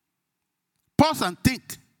 Pause and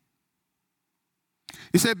think.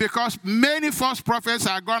 He said, because many false prophets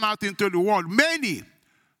are gone out into the world. Many.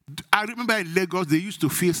 I remember in Lagos, they used to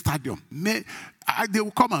fill stadium. They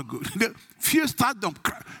will come and go. They fill stadium.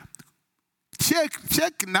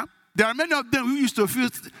 Check now. There are many of them who used to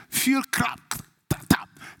feel crap.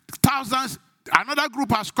 Thousands. Another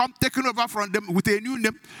group has come, taken over from them with a new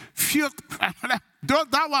name.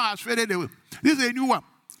 That one has faded away. This is a new one.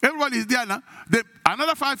 Everybody is there now.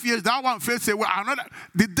 Another 5 years, that one fades away.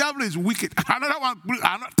 The devil is wicked. Another one,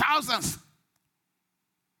 thousands.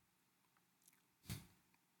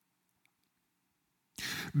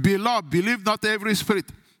 Beloved, believe not every spirit,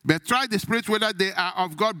 but try the spirits whether they are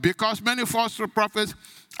of God, because many false prophets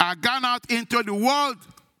are gone out into the world.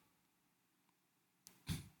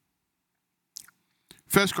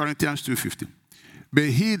 1 Corinthians 2:15. But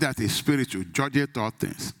he that is spiritual judgeth all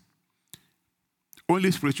things.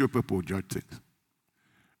 Only spiritual people judge things.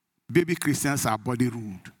 Baby Christians are body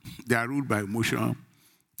ruled. They are ruled by emotion,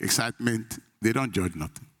 excitement. They don't judge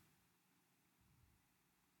nothing.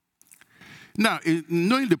 Now, in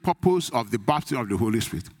knowing the purpose of the baptism of the Holy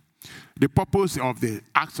Spirit, the purpose of the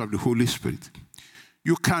acts of the Holy Spirit,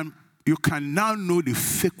 you can now know the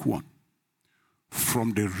fake one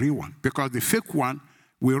from the real one. Because the fake one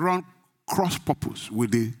will run cross-purpose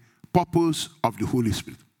with the purpose of the Holy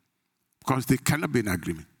Spirit. Because they cannot be in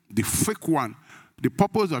agreement. The fake one, the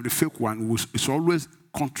purpose of the fake one is always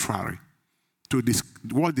contrary to this.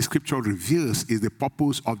 What the scripture reveals is the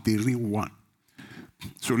purpose of the real one.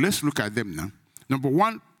 So let's look at them now. Number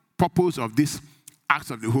one purpose of this acts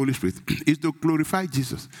of the Holy Spirit is to glorify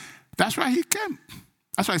Jesus. That's why he came.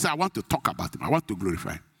 That's why he said, I want to talk about him. I want to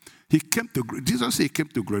glorify him. Jesus said he came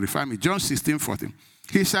to glorify me. John 16:14.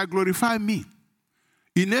 He shall glorify me.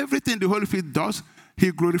 In everything the Holy Spirit does,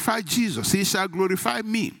 he glorified Jesus. He shall glorify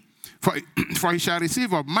me. For he shall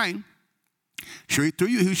receive of mine, show it to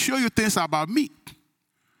you. He'll show you things about me.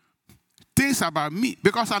 Things about me.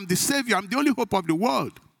 Because I'm the Savior. I'm the only hope of the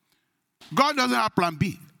world. God doesn't have plan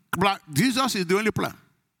B. Jesus is the only plan.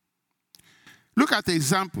 Look at the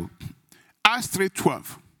example. Acts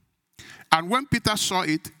 3:12. And when Peter saw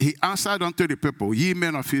it, he answered unto the people, ye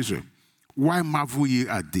men of Israel, why marvel ye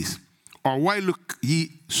at this? Or why look ye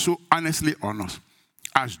so earnestly on us?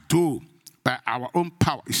 As though by our own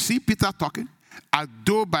power. You see Peter talking? As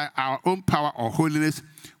though by our own power or holiness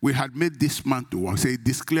we had made this man to walk. Say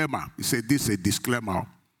disclaimer. He said this is a disclaimer.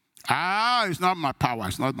 It's not my power.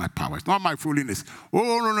 It's not my power. It's not my holiness.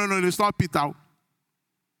 Oh, no. It's not Peter.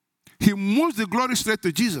 He moves the glory straight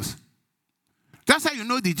to Jesus. That's how you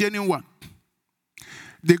know the genuine one.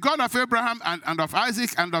 The God of Abraham and of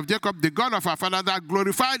Isaac and of Jacob, the God of our father that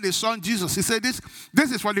glorified the son Jesus. He said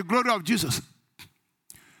this is for the glory of Jesus.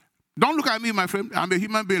 Don't look at me, my friend. I'm a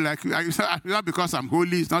human being like you. It's not because I'm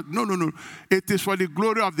holy. It's not. No. It is for the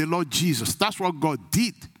glory of the Lord Jesus. That's what God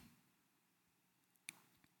did.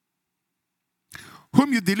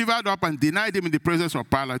 Whom you delivered up and denied him in the presence of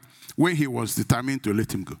Pilate when he was determined to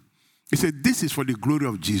let him go. He said, this is for the glory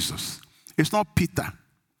of Jesus. It's not Peter.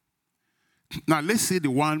 Now let's see the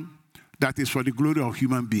one that is for the glory of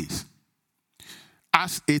human beings.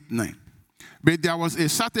 Acts 8:9. But there was a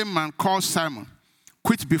certain man called Simon,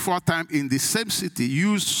 which before time in the same city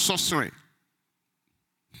used sorcery.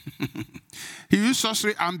 He used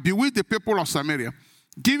sorcery and bewitched the people of Samaria,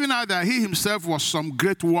 giving out that he himself was some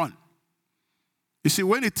great one. You see,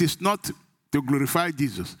 when it is not to glorify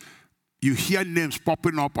Jesus, you hear names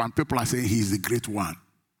popping up and people are saying he is the great one.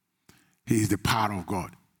 He is the power of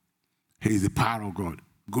God. He is the power of God.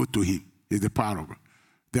 Go to him. He is the power of God.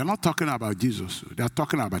 They're not talking about Jesus. They're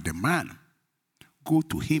talking about the man. Go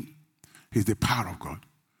to him. He's the power of God.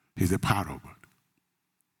 He's the power of God.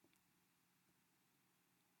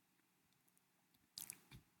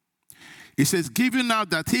 He says, giving out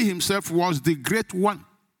that he himself was the great one.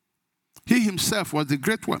 He himself was the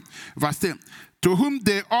great one. Verse 10. To whom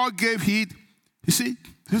they all gave heed. You see,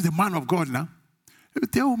 this is the man of God now.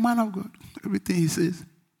 Everything, oh, man of God. Everything he says.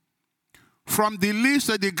 From the least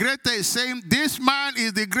to the greater is saying, this man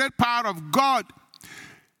is the great power of God.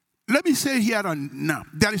 Let me say here and now,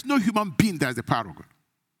 there is no human being that is the power of God.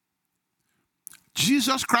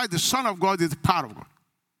 Jesus Christ, the Son of God, is the power of God.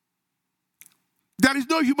 There is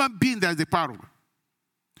no human being that is the power of God.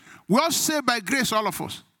 We are saved by grace, all of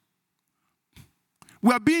us.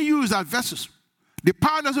 We are being used as vessels. The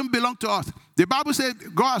power doesn't belong to us. The Bible said,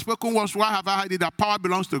 God has spoken once, why have I heard it? That power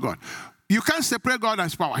belongs to God. You can't separate God and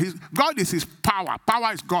his power. God is his power.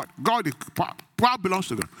 Power is God. God is power. Power belongs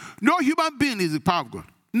to God. No human being is the power of God.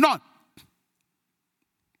 None.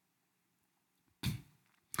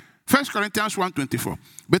 1 Corinthians 1:24.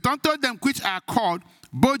 But unto them which are called,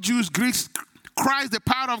 both Jews, Greeks, Christ the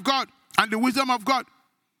power of God and the wisdom of God.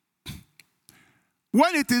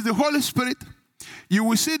 When it is the Holy Spirit, you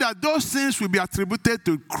will see that those things will be attributed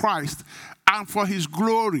to Christ and for his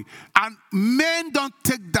glory. And men don't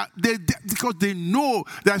take that because they know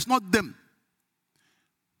that it's not them.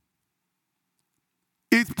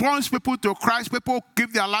 It points people to Christ. People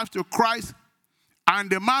give their lives to Christ. And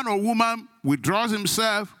the man or woman withdraws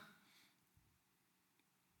himself.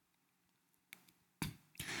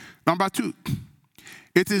 Number 2,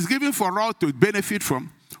 it is given for all to benefit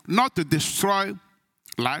from, not to destroy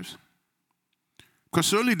lives. Because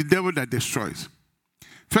it's only the devil that destroys.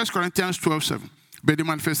 1 Corinthians 12:7. But the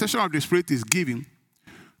manifestation of the Spirit is given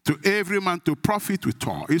to every man to profit with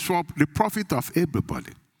all. It's for the profit of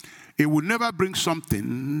everybody. It will never bring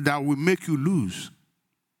something that will make you lose.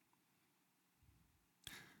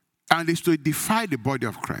 And it's to edify the body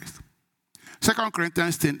of Christ. 2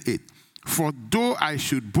 Corinthians 10:8. For though I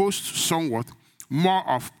should boast somewhat more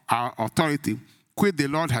of our authority, which the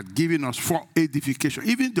Lord had given us for edification.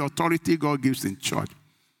 Even the authority God gives in church,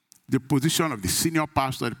 the position of the senior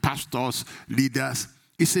pastor, the pastors, leaders,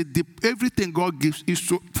 he said everything God gives is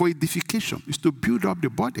for edification, is to build up the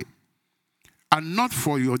body, and not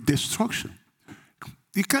for your destruction.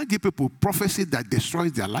 You can't give people prophecy that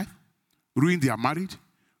destroys their life, ruins their marriage,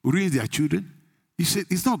 ruins their children. He said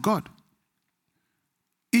it's not God.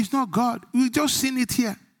 It's not God. We've just seen it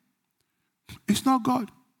here. It's not God.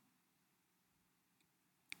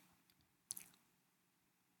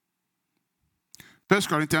 First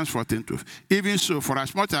Corinthians 14:12. Even so, for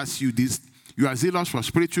as much as you are zealous for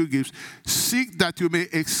spiritual gifts, seek that you may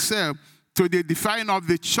excel to the edifying of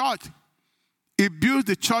the church. It builds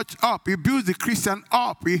the church up. It builds the Christian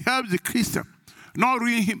up. It helps the Christian. Not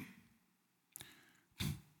ruin him.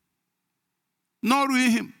 Not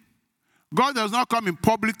ruin him. God does not come in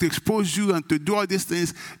public to expose you and to do all these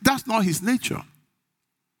things. That's not his nature.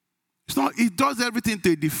 It's not. He does everything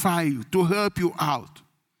to edify you, to help you out.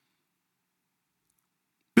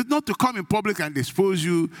 But not to come in public and expose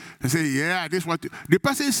you and say, yeah, this is what the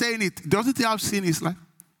person saying it, doesn't he have sin in his life?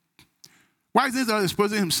 Why is he not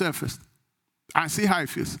exposing himself first? And see how he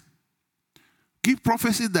feels. Give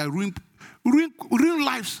prophecies that ruin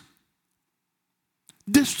lives.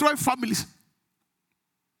 Destroy families.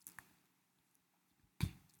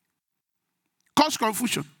 Cause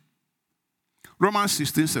confusion. Romans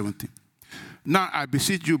 16:17. Now I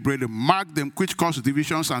beseech you, brethren, mark them which cause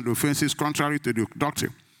divisions and offenses contrary to the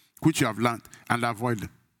doctrine which you have learned, and avoid them.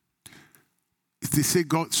 They say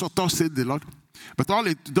God, so thus said the Lord. But all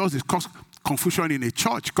it does is cause confusion in a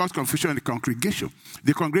church, cause confusion in the congregation.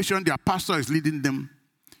 The congregation, their pastor is leading them,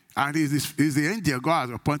 and he's the angel God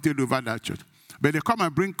has appointed over that church. But they come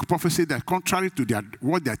and bring prophecy that contrary to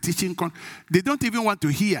what they're teaching. They don't even want to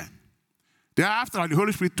hear. Thereafter, the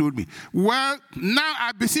Holy Spirit told me, well, now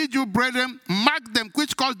I beseech you, brethren, mark them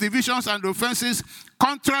which cause divisions and offenses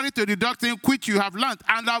contrary to the doctrine which you have learned,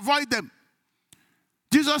 and avoid them.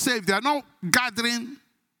 Jesus said, if they are not gathering,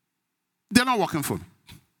 they're not working for me.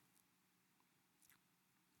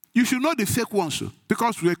 You should know the fake ones, too,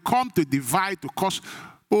 because they come to divide, to cause,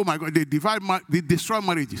 oh my God, they destroy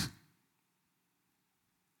marriages.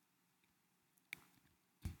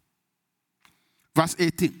 Verse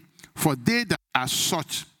 18, for they that are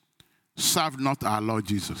such serve not our Lord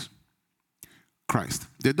Jesus Christ.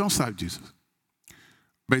 They don't serve Jesus,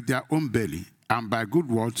 but their own belly, and by good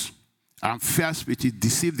words and fair speeches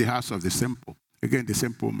deceive the hearts of the simple. Again, the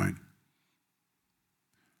simple mind.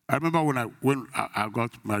 I remember when I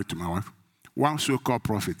got married to my wife, one so-called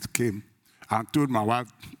prophet came and told my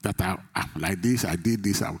wife that I'm like this, I did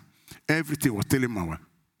this. Everything was telling my wife.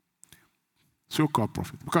 So-called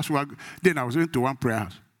prophet. Because then I was going to one prayer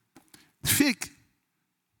house. Fake.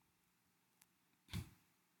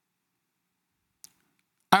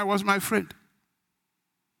 I was my friend.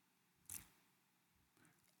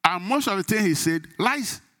 And most of the things he said,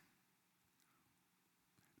 lies.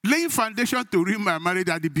 Laying foundation to ruin my marriage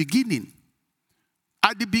at the beginning.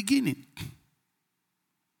 At the beginning.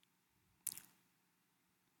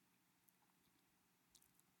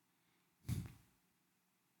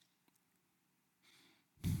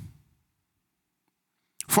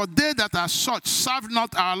 For they that are such serve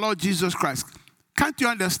not our Lord Jesus Christ. Can't you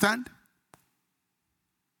understand?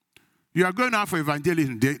 You are going out for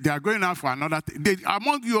evangelism. They are going out for another thing.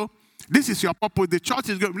 Among you, this is your purpose. The church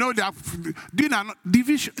is going. No, they are doing a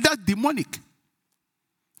division. That's demonic.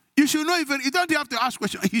 You should not even. You don't have to ask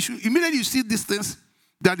questions. Immediately you see these things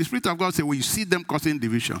that the Spirit of God says, when you see them causing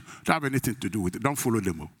division, don't have anything to do with it. Don't follow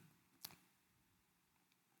them up.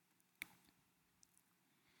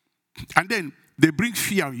 And then they bring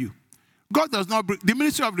fear on you. God does not bring. The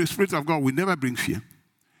ministry of the Spirit of God will never bring fear.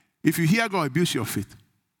 If you hear God, abuse your faith.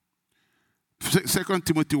 2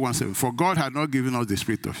 Timothy 1:7. For God had not given us the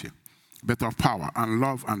spirit of fear, but of power and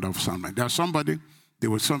love and of sound mind. There's somebody, they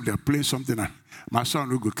were playing something, and my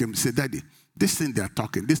son Hugo came and said, Daddy, this thing they are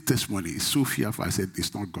talking, this testimony is so fearful. I said,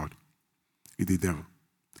 it's not God. It's the devil.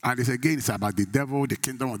 And it's again, it's about the devil, the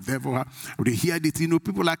kingdom of the devil. They hear it.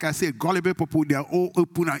 People, like I said, gullible people, they are all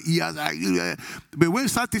open and ears. But when you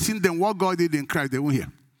start teaching them what God did in Christ, they won't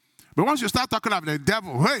hear. But once you start talking about the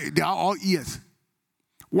devil, hey, they are all ears.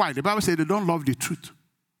 Why? The Bible says they don't love the truth.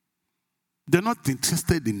 They're not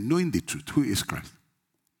interested in knowing the truth. Who is Christ?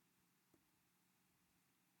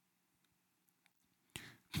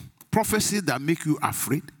 Prophecies that make you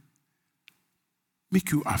afraid. Make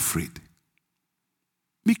you afraid.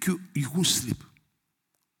 Make you won't sleep.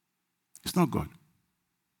 It's not God.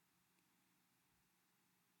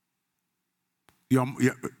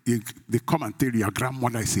 They come and tell you your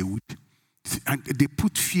grandmother is a witch. And they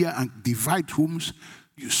put fear and divide homes.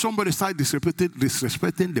 Somebody started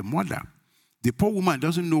disrespecting the mother. The poor woman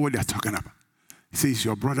doesn't know what they're talking about. He says, it's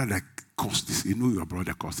your brother that caused this. You know your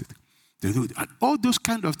brother caused it. They know, and all those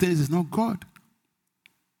kind of things is not God.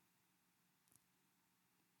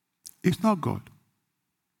 It's not God.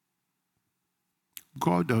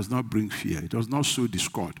 God does not bring fear. It does not sow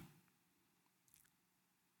discord.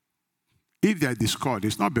 If they are discord,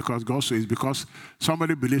 it's not because God says, it's because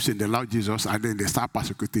somebody believes in the Lord Jesus and then they start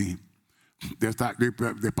persecuting him.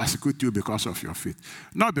 They persecute you because of your faith.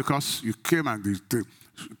 Not because you came and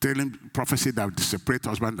telling prophecy that will separate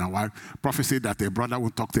husband and wife, prophecy that a brother will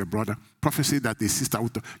talk to a brother, prophecy that a sister will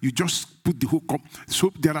talk. You just put the hook up.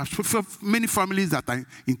 So there are many families that are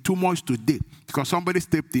in turmoil today because somebody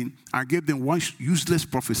stepped in and gave them one useless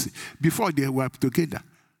prophecy. Before they were together.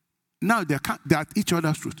 Now they're at each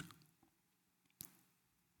other's truth.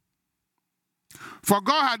 For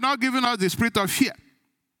God had not given us the spirit of fear,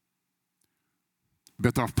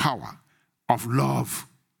 but of power, of love,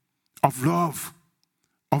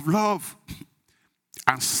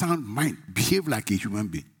 and sound mind. Behave like a human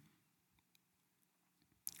being.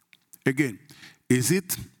 Again, is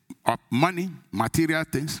it of money, material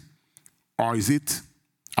things, or is it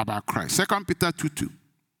about Christ? 2 Peter 2:2.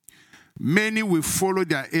 Many will follow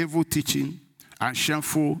their evil teaching and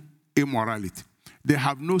shameful immorality. They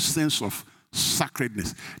have no sense of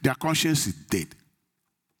sacredness. Their conscience is dead.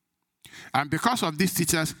 And because of these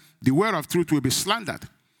teachers, the word of truth will be slandered.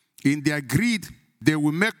 In their greed, they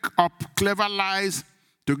will make up clever lies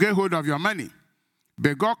to get hold of your money.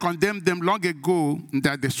 But God condemned them long ago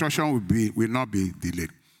that destruction will not be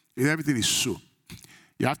delayed. Everything is sow.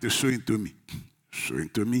 You have to sow into me. Sow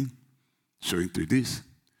into me. Sow into this.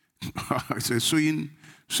 So sowing.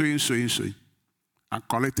 And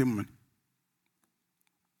collecting money.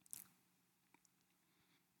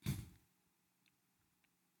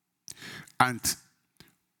 And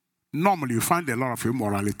normally you find a lot of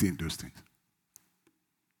immorality in those things.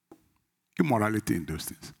 Immorality in those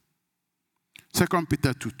things. 2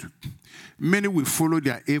 Peter 2:2. Many will follow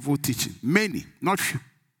their evil teaching. Many, not few.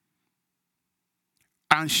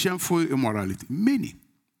 and shameful immorality. Many,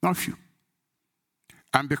 not few.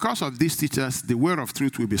 And because of these teachers, the word of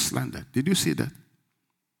truth will be slandered. Did you see that?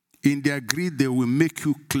 In their greed, they will make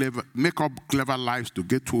up clever lies to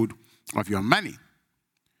get hold of your money.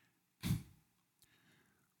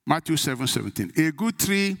 Matthew 7:17. A good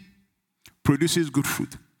tree produces good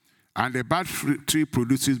fruit, and a bad tree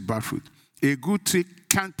produces bad fruit. A good tree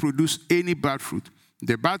can't produce any bad fruit.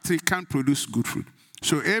 The bad tree can't produce good fruit.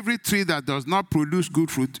 So every tree that does not produce good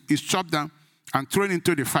fruit is chopped down and thrown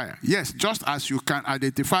into the fire. Yes, just as you can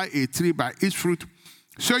identify a tree by its fruit,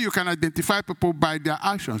 so you can identify people by their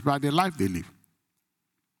actions, by the life they live.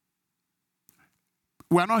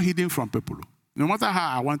 We are not hidden from people. No matter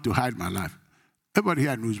how I want to hide my life, everybody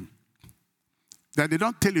here knows me. That they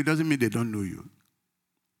don't tell you doesn't mean they don't know you.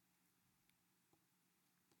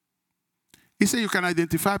 He said you can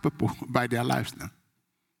identify people by their lives now.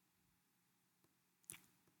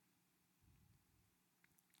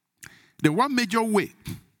 The one major way,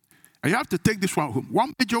 and you have to take this one home,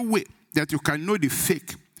 one major way that you can know the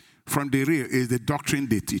fake from the real is the doctrine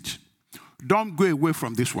they teach. Don't go away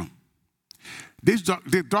from this one.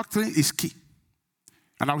 The doctrine is key.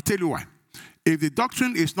 And I'll tell you why. If the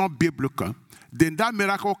doctrine is not biblical, then that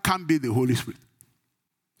miracle can't be the Holy Spirit.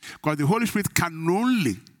 Because the Holy Spirit can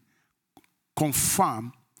only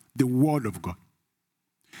confirm the word of God.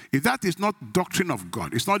 If that is not doctrine of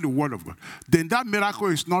God, it's not the word of God, then that miracle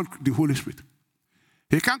is not the Holy Spirit.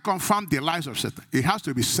 He can't confirm the lies of Satan. It has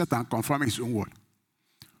to be Satan confirming his own word.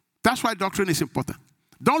 That's why doctrine is important.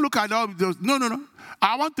 Don't look at all those. No.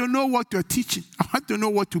 I want to know what you're teaching. I want to know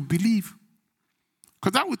what to believe.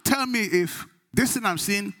 Because that will tell me if this thing I'm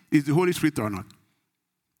seeing is the Holy Spirit or not.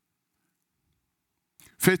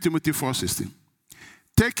 1 Timothy 4:16.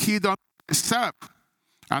 Take heed unto thyself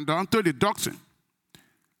and unto the doctrine.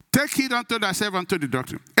 Take heed unto thyself and unto the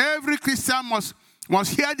doctrine. Every Christian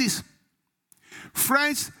must hear this.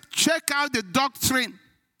 Friends, check out the doctrine.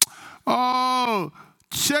 Oh,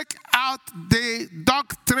 check out the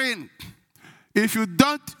doctrine. If you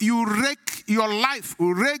don't, you wreck your life,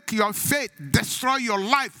 wreck your faith, destroy your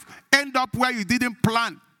life, end up where you didn't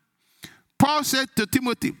plan. Paul said to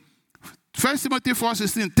Timothy, 1 Timothy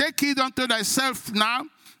 4:16, take heed unto thyself now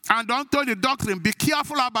and unto the doctrine. Be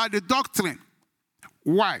careful about the doctrine.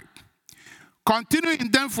 Why? Continue in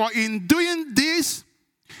them, for in doing this,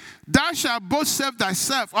 thou shalt both save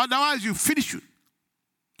thyself, otherwise you finish you.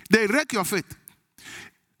 They wreck your faith.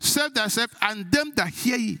 Save thyself and them that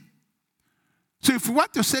hear ye. So if you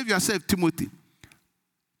want to save yourself, Timothy,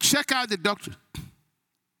 check out the doctrine.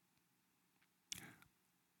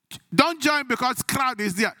 Don't join because crowd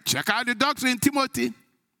is there. Check out the doctrine, Timothy.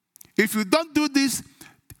 If you don't do this,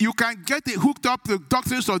 you can get it hooked up to the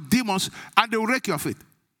doctrines of demons and they will wreck your faith.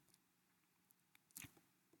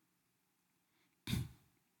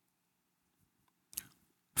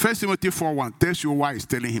 First Timothy 4:1 tells you why he's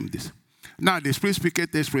telling him this. Now the Spirit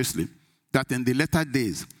speaketh expressly that in the latter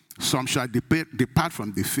days some shall depart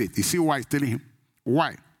from the faith. You see why he's telling him?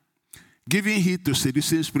 Why? Giving heed to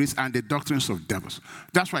seducing spirits and the doctrines of devils.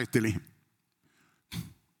 That's why he's telling him.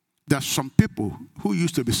 There's some people who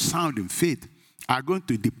used to be sound in faith are going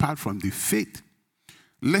to depart from the faith,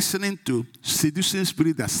 listening to seducing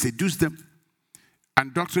spirits that seduce them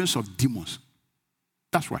and doctrines of demons.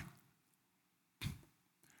 That's why.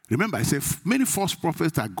 Remember, I said many false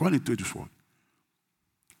prophets are gone into this world.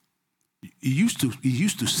 He used to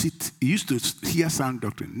hear sound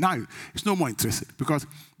doctrine. Now he's no more interested because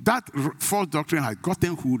that false doctrine had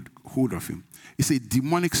gotten hold of him. It's a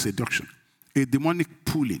demonic seduction, a demonic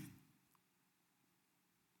pulling.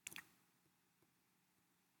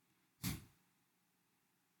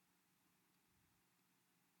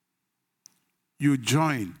 You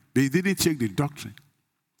join. They didn't check the doctrine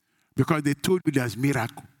because they told you there's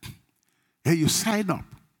miracle. Hey, you sign up.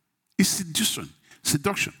 It's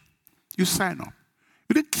seduction. You sign up.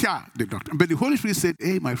 You didn't care the doctrine. But the Holy Spirit said,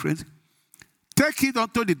 hey, my friends, take it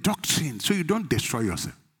unto the doctrine so you don't destroy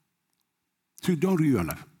yourself. So you don't ruin your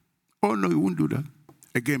life. Oh, no, you won't do that.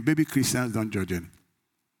 Again, baby Christians don't judge any.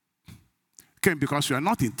 Okay, because you are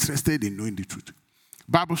not interested in knowing the truth.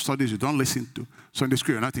 Bible studies you don't listen to. Sunday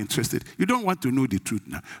school you're not interested. You don't want to know the truth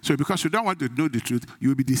now. So because you don't want to know the truth, you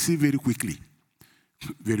will be deceived very quickly.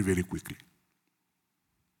 Very, very quickly.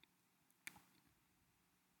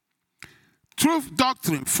 Truth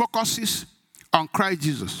doctrine focuses on Christ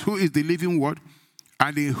Jesus, who is the living word,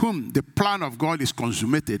 and in whom the plan of God is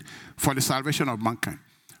consummated for the salvation of mankind.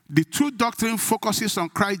 The truth doctrine focuses on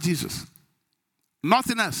Christ Jesus.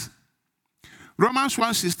 Nothing else. Romans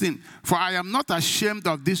 1:16, for I am not ashamed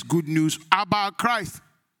of this good news about Christ.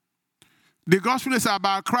 The gospel is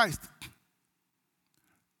about Christ.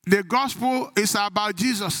 The gospel is about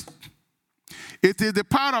Jesus. It is the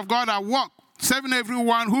power of God at work, saving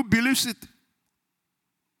everyone who believes it.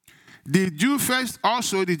 The Jew first,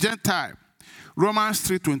 also the Gentile. Romans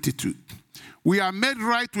 3:22. We are made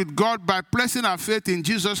right with God by placing our faith in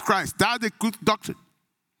Jesus Christ. That's the good doctrine.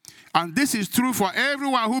 And this is true for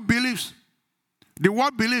everyone who believes. The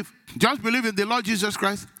word believe. Just believe in the Lord Jesus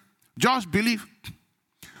Christ. Just believe.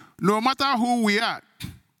 No matter who we are.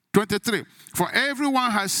 23. For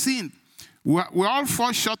everyone has sinned. We all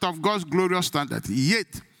fall short of God's glorious standard.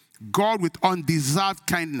 Yet, God with undeserved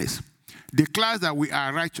kindness declares that we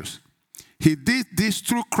are righteous. He did this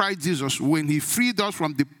through Christ Jesus when he freed us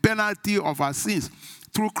from the penalty of our sins.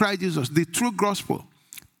 Through Christ Jesus. The true gospel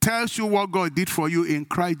tells you what God did for you in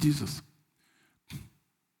Christ Jesus.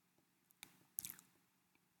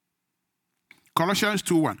 Colossians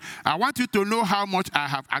 2:1. I want you to know how much I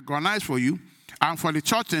have agonized for you and for the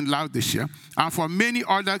church in Laodicea and for many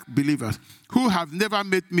other believers who have never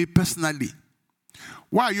met me personally.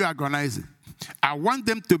 Why are you agonizing? I want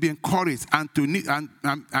them to be encouraged and to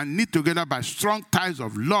knit together by strong ties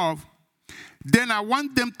of love. Then I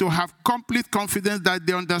want them to have complete confidence that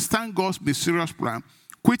they understand God's mysterious plan,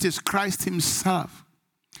 which is Christ himself.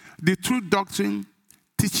 The true doctrine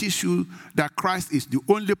teaches you that Christ is the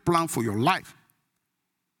only plan for your life.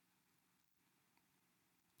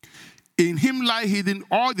 In him lie hidden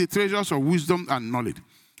all the treasures of wisdom and knowledge.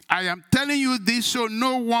 I am telling you this so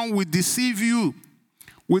no one will deceive you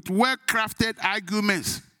with well-crafted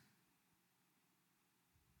arguments.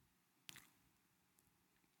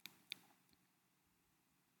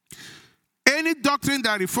 Any doctrine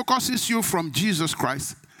that refocuses you from Jesus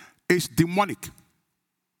Christ is demonic.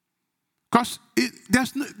 Because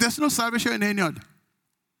there's no salvation in any other.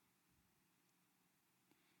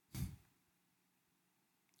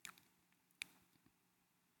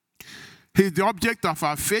 He's the object of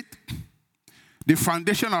our faith, the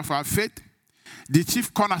foundation of our faith, the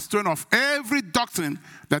chief cornerstone of every doctrine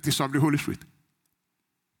that is of the Holy Spirit.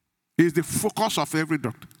 He is the focus of every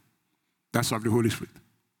doctrine that's of the Holy Spirit.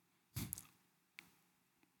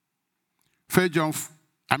 John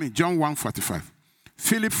 1:45.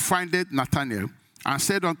 Philip findeth Nathanael and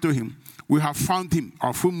said unto him, we have found him,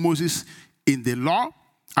 of whom Moses in the law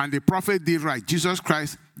and the prophet did write, Jesus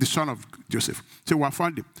Christ, the son of Joseph. So we have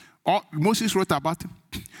found him. Moses wrote about him.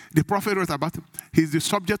 The prophet wrote about him. He's the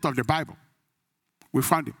subject of the Bible. We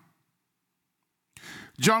found him.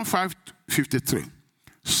 John 5:53.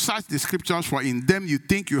 Search the scriptures, for in them you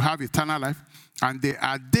think you have eternal life, and they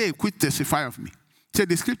are they which testify of me. So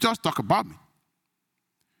the scriptures talk about me.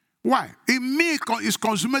 Why? In me is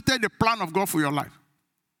consummated the plan of God for your life.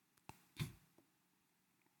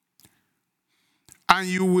 And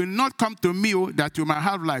you will not come to me that you might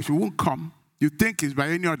have life. You won't come. You think it's by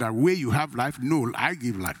any other way you have life. No, I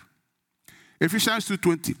give life. Ephesians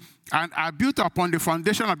 2:20. And are built upon the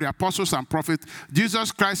foundation of the apostles and prophets,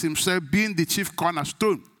 Jesus Christ himself being the chief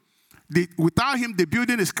cornerstone. Without him, the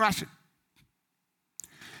building is crashing.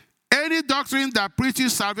 Any doctrine that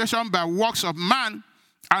preaches salvation by works of man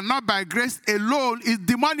and not by grace alone is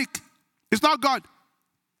demonic. It's not God.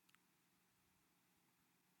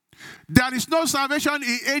 There is no salvation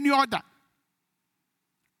in any other.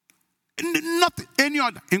 Nothing, any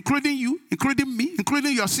other, including you, including me,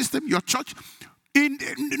 including your system, your church.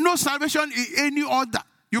 No salvation in any other.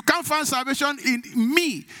 You can't find salvation in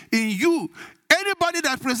me, in you. Anybody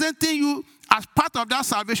that's presenting you as part of that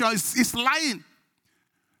salvation is lying.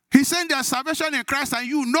 He's saying there's salvation in Christ and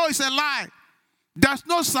you know it's a lie. There's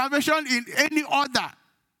no salvation in any other.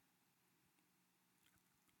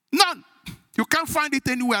 None. You can't find it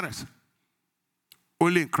anywhere else.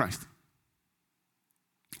 Only in Christ.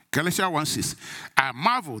 Galatians 1:6. I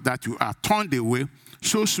marvel that you are turned away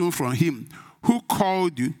so soon from him who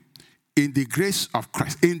called you in the grace of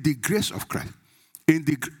Christ. In the grace of Christ. In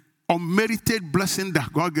the unmerited blessing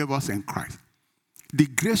that God gave us in Christ. The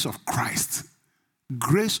grace of Christ.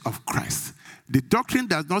 Grace of Christ. The doctrine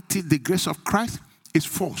does not teach the grace of Christ is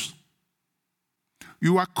false.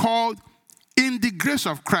 You are called in the grace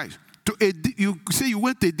of Christ. You say you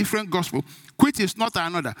went to a different gospel, which is not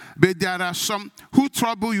another. But there are some who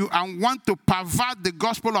trouble you and want to pervert the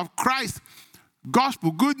gospel of Christ.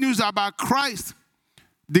 Gospel, good news about Christ.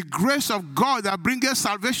 The grace of God that brings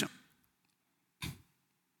salvation.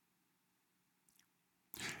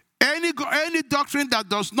 Any doctrine that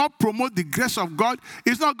does not promote the grace of God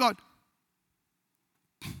is not God.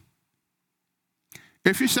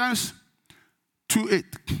 Ephesians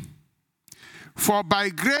 2:8. For by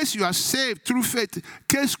grace you are saved through faith.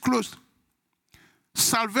 Case closed.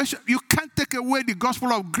 Salvation, you can't take away the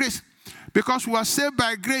gospel of grace because we are saved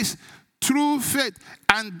by grace through faith,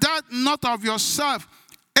 and that not of yourself.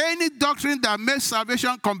 Any doctrine that makes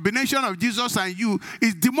salvation combination of Jesus and you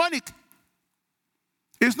is demonic.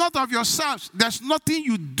 It's not of yourselves. There's nothing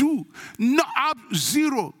you do. No,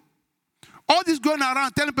 zero. All this going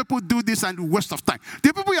around telling people do this and waste of time.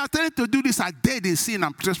 The people you are telling to do this are dead in sin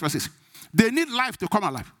and trespasses. They need life to come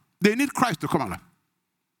alive. They need Christ to come alive.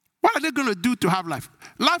 What are they going to do to have life?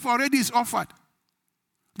 Life already is offered.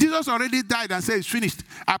 Jesus already died and said it's finished.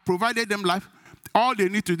 I provided them life. All they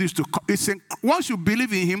need to do is to, once you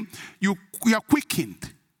believe in him, you are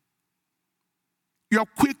quickened. You are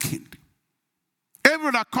quickened.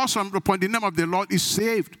 Everyone that calls upon the name of the Lord is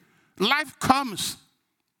saved. Life comes.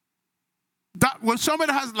 That when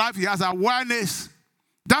somebody has life, he has awareness.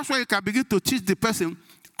 That's why you can begin to teach the person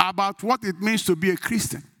about what it means to be a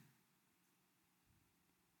Christian.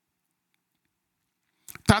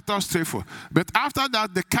 Titus 3:4. But after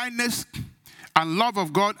that, the kindness and love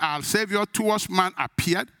of God, our Savior, towards man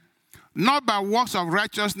appeared, not by works of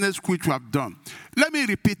righteousness which we have done. Let me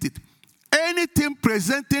repeat it. Anything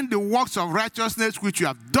presenting the works of righteousness which you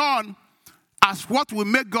have done as what will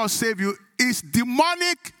make God save you is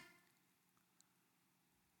demonic.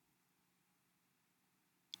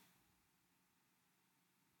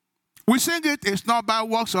 We sing it's not by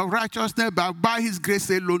works of righteousness, but by his grace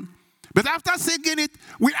alone. But after singing it,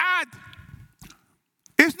 we add,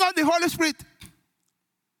 it's not the Holy Spirit.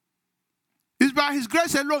 It's by his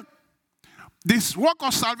grace alone. This work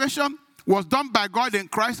of salvation was done by God in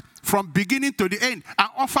Christ from beginning to the end and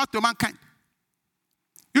offered to mankind.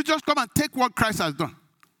 You just come and take what Christ has done.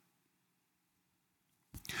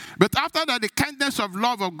 But after that, the kindness of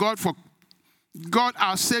love of God for God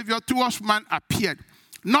our Savior towards man appeared,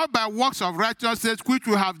 not by works of righteousness which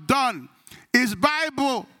we have done. Is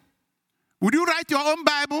Bible. Would you write your own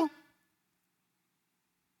Bible?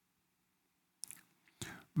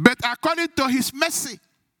 But according to his mercy,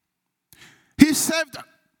 he saved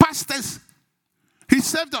pastors. He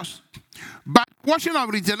saved us by washing of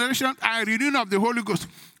regeneration and renewing of the Holy Ghost,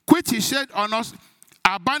 which he shed on us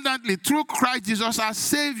abundantly through Christ Jesus our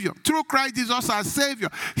Savior. Through Christ Jesus our Savior.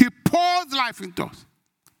 He poured life into us.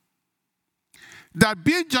 That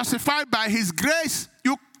being justified by his grace,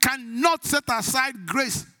 you cannot set aside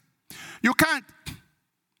grace. You can't.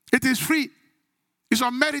 It is free. It's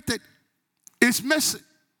unmerited. It's mercy.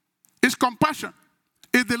 It's compassion.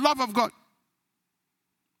 It's the love of God.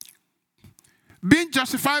 Being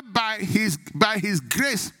justified by his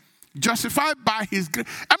grace. Justified by his grace.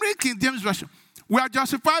 I'm reading King James Version. We are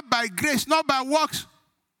justified by grace, not by works.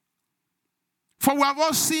 For we have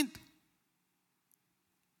all sinned.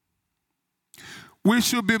 We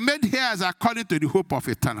should be made heirs according to the hope of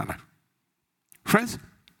eternal life. Friends,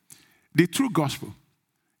 the true gospel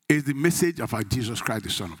is the message of our Jesus Christ, the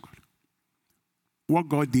Son of God. What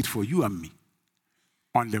God did for you and me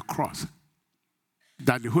on the cross,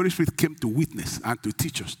 that the Holy Spirit came to witness and to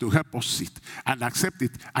teach us, to help us see it and accept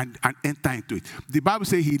it and enter into it. The Bible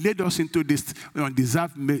says he led us into this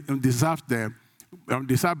undeserved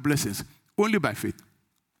blessings only by faith.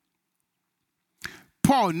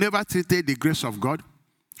 Paul never treated the grace of God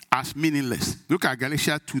as meaningless. Look at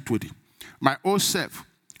Galatians 2:20. My old self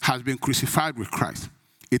has been crucified with Christ.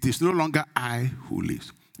 It is no longer I who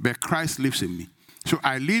lives, but Christ lives in me. So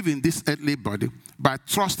I live in this earthly body by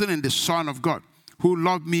trusting in the Son of God, who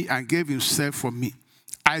loved me and gave himself for me.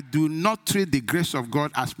 I do not treat the grace of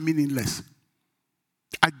God as meaningless.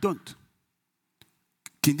 I don't.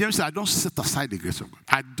 King James says, I don't set aside the grace of God.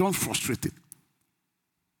 I don't frustrate it.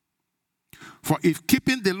 For if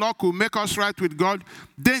keeping the law could make us right with God,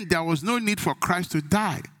 then there was no need for Christ to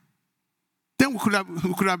die. Then we could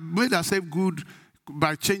have made ourselves good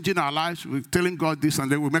by changing our lives, with telling God this,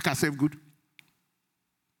 and then we make ourselves good.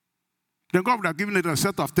 Then God would have given us a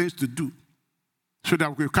set of things to do so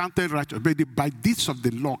that we counted righteous. But by deeds of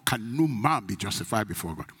the law can no man be justified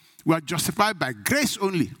before God. We are justified by grace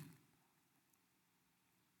only.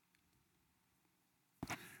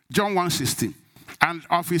 John 1:16. And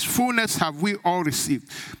of his fullness have we all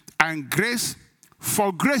received. And grace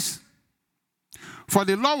for grace. For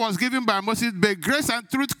the law was given by Moses, but grace and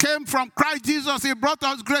truth came from Christ Jesus. He brought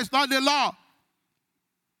us grace, not the law.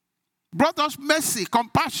 Brought us mercy,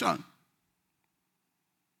 compassion.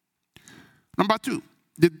 Number 2,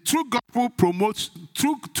 the true gospel promotes,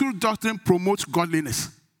 true doctrine promotes godliness.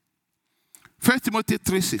 1 Timothy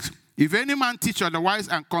 3:6. If any man teach otherwise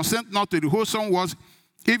and consent not to the wholesome words,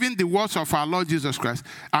 even the words of our Lord Jesus Christ,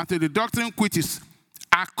 and to the doctrine which is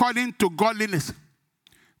according to godliness.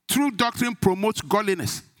 True doctrine promotes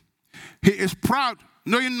godliness. He is proud,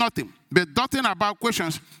 knowing nothing, but doting about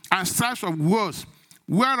questions and strifes of words,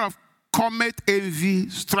 whereof cometh envy,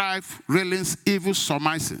 strife, railings, evil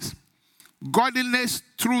surmises. Godliness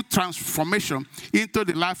through transformation into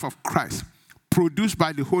the life of Christ, produced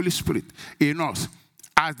by the Holy Spirit in us,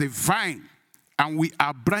 as the vine, and we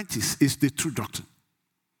are branches, is the true doctrine.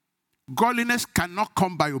 Godliness cannot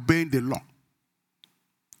come by obeying the law.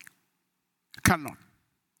 Cannot.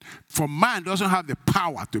 For man doesn't have the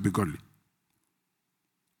power to be godly.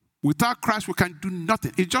 Without Christ, we can do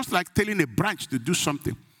nothing. It's just like telling a branch to do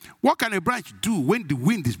something. What can a branch do when the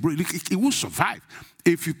wind is blowing? It won't survive.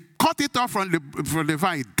 If you cut it off from the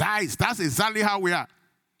vine, it dies. That's exactly how we are.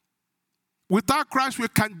 Without Christ, we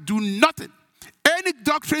can do nothing. Any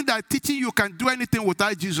doctrine that teaching you can do anything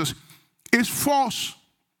without Jesus is false.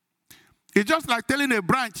 It's just like telling a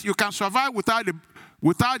branch you can survive without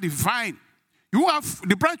the vine.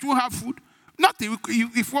 The branch won't have food. Nothing.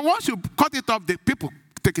 If once you cut it off, the people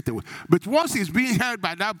take it away. But once it's being held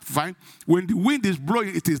by that vine, when the wind is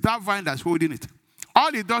blowing, it is that vine that's holding it.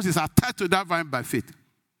 All it does is attach to that vine by faith.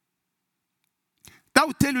 That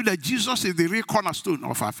will tell you that Jesus is the real cornerstone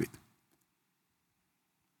of our faith.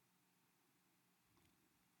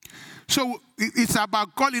 So it's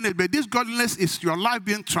about godliness, but this godliness is your life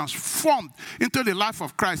being transformed into the life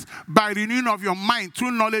of Christ by renewing of your mind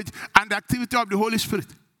through knowledge and the activity of the Holy Spirit.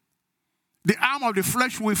 The arm of the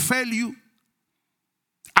flesh will fail you.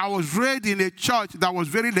 I was raised in a church that was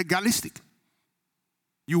very legalistic.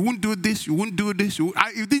 You won't do this, you won't do this.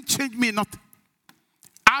 It didn't change me nothing.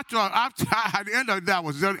 After at the end of the day, I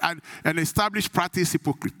was an established practice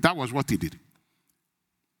hypocrite. That was what he did.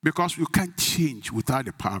 Because you can't change without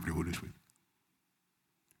the power of the Holy Spirit.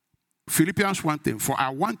 Philippians 1:10, for I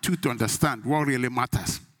want you to understand what really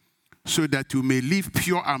matters, so that you may live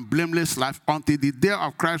pure and blameless life until the day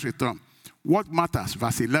of Christ's return. What matters?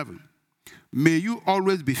 Verse 11. May you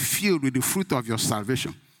always be filled with the fruit of your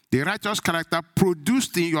salvation, the righteous character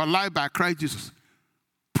produced in your life by Christ Jesus.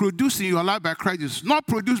 Produced in your life by Christ Jesus. Not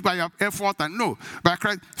produced by your effort, and no, by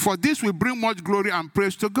Christ. For this will bring much glory and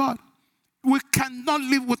praise to God. We cannot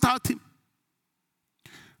live without him.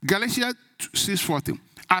 Galatians 6:14.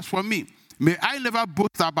 As for me, may I never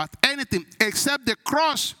boast about anything except the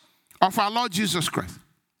cross of our Lord Jesus Christ.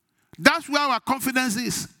 That's where our confidence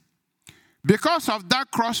is. Because of that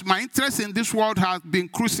cross, my interest in this world has been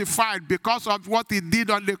crucified because of what he did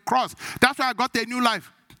on the cross. That's why I got a new life.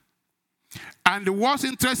 And the world's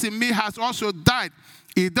interest in me has also died.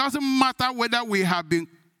 It doesn't matter whether we have been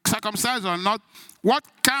circumcised or not. What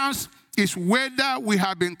counts is whether we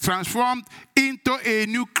have been transformed into a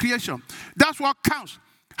new creation. That's what counts.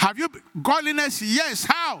 Have you godliness? Yes.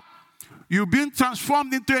 How? You've been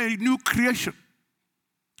transformed into a new creation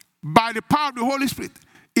by the power of the Holy Spirit.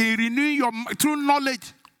 In renewing your through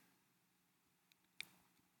knowledge.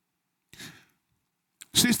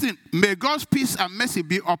 16. May God's peace and mercy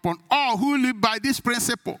be upon all who live by this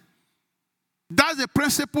principle. That's the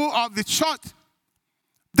principle of the church.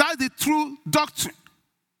 That's the true doctrine.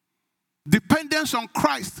 Dependence on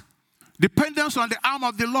Christ. Dependence on the arm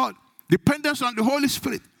of the Lord. Dependence on the Holy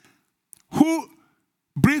Spirit, who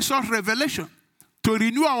brings us revelation to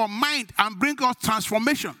renew our mind and bring us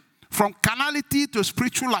transformation from carnality to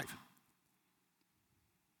spiritual life.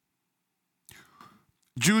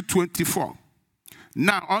 Jude 24.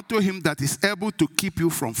 Now unto him that is able to keep you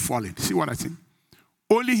from falling. See what I think?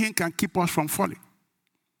 Only him can keep us from falling.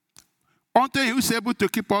 Unto him who is able to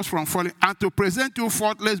keep us from falling and to present you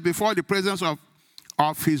faultless before the presence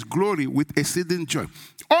of his glory with exceeding joy.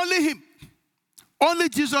 Only him. Only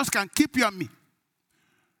Jesus can keep you and me.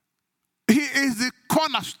 He is the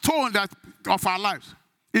cornerstone of our lives.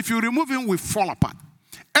 If you remove him, we fall apart.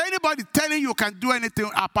 Anybody telling you can do anything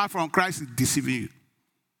apart from Christ is deceiving you.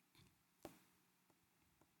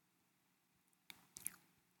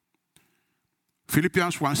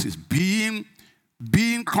 Philippians 1 says, being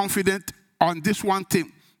confident on this one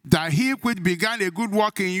thing, that he which began a good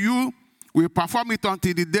work in you will perform it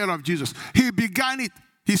until the day of Jesus. He began it.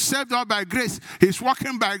 He saved us by grace. He's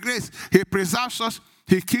working by grace. He preserves us.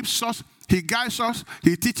 He keeps us. He guides us.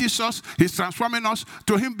 He teaches us. He's transforming us.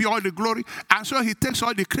 To him be all the glory. And so he takes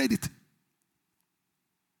all the credit.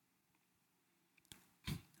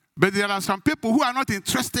 But there are some people who are not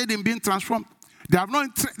interested in being transformed.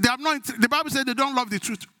 The Bible says they don't love the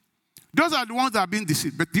truth. Those are the ones that are being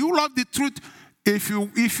deceived. But you love the truth. If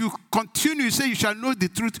you continue to say you shall know the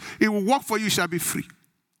truth, it will work for you, you shall be free.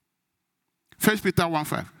 1 Peter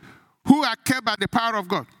 1:5. Who are kept by the power of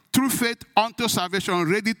God through faith unto salvation,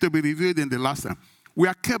 ready to be revealed in the last time. We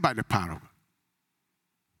are kept by the power of God.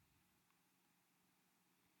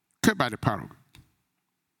 Kept by the power of God.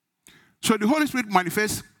 So the Holy Spirit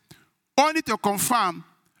manifests only to confirm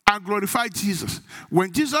and glorify Jesus.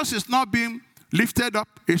 When Jesus is not being lifted up,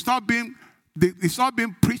 it's not being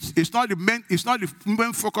preached, it's not the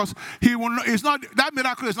main focus. That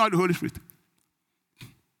miracle is not the Holy Spirit.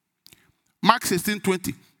 Mark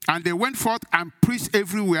 16:20. And they went forth and preached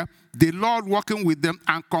everywhere, the Lord working with them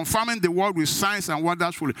and confirming the word with signs and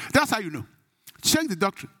wonders fully. That's how you know. Check the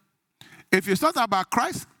doctrine. If it's not about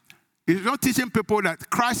Christ, if you're not teaching people that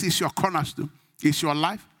Christ is your cornerstone, it's your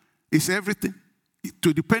life, it's everything,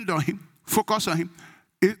 to depend on him, focus on him,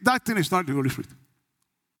 that thing is not the Holy Spirit.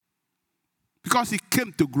 Because he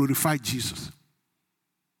came to glorify Jesus.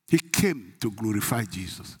 He came to glorify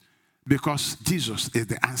Jesus. Because Jesus is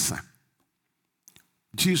the answer.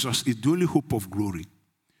 Jesus is the only hope of glory.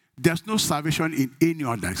 There's no salvation in any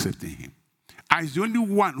other except in him. And he's the only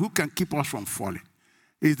one who can keep us from falling.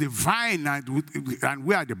 He's the vine and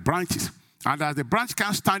we are the branches. And as the branch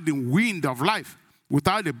can't stand the wind of life,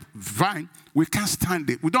 without the vine, we can't stand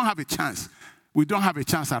it. We don't have a chance. We don't have a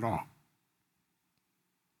chance at all.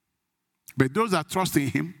 But those that trust in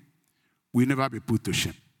him will never be put to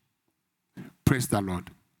shame. Praise the Lord.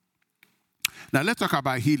 Now let's talk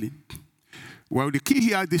about healing. Well, the key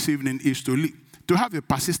here this evening is to have a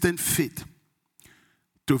persistent faith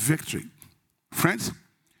to victory. Friends,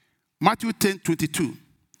 Matthew 10:22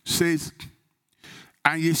 says,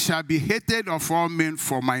 and ye shall be hated of all men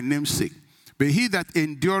for my name's sake, but he that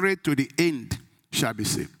endureth to the end shall be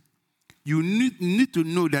saved. You need to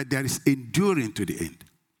know that there is enduring to the end.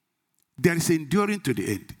 There is enduring to the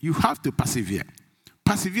end. You have to persevere.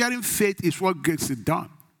 Persevering faith is what gets it done.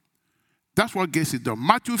 That's what gets it done.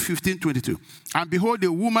 Matthew 15:22. And behold,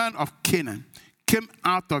 a woman of Canaan came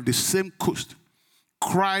out of the same coast,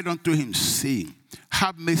 cried unto him, saying,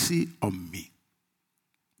 have mercy on me,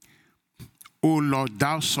 O Lord,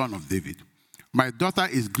 thou son of David. My daughter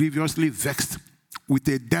is grievously vexed with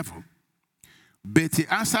a devil. But he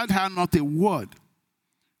answered her not a word.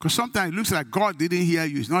 Because sometimes it looks like God didn't hear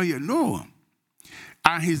you. He's not here. No.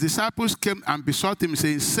 And his disciples came and besought him,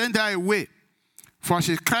 saying, send her away, for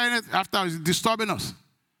she's crying after disturbing us.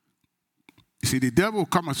 You see, the devil will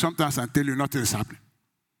come sometimes and tell you nothing is happening.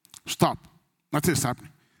 Stop. Nothing is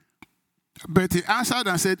happening. But he answered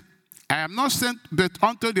and said, I am not sent but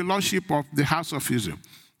unto the lordship of the house of Israel.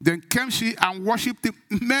 Then came she and worshipped him.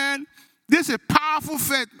 Man, this is a powerful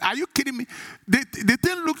faith. Are you kidding me? The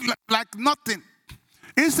thing looked like nothing.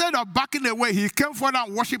 Instead of backing away, he came forward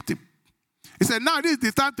and worshipped him. He said, now this is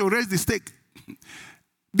the time to raise the stake.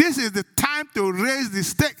 This is the time to raise the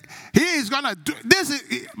stake. He is going to do this.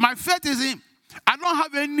 My faith is in him. I don't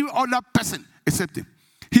have any other person except him.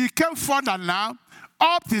 He came forward and now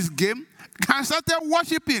upped his game and started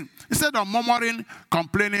worshiping. Instead of murmuring,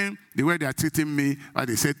 complaining, the way they are treating me, what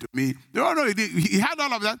they said to me. No, he had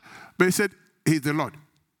all of that. But he said, he's the Lord.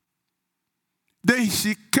 Then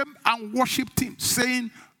she came and worshipped him, saying,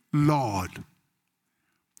 Lord,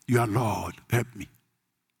 you are Lord, help me.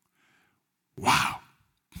 Wow.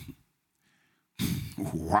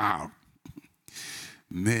 Wow.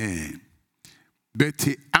 Man. But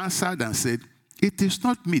he answered and said, it is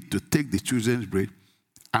not meet to take the children's bread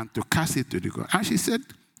and to cast it to the ground. And she said,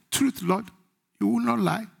 truth, Lord, you will not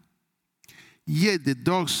lie. Yet the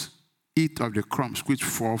dogs eat of the crumbs which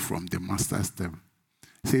fall from the master's table.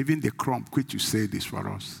 So even the crumb which you said is for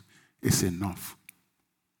us is enough.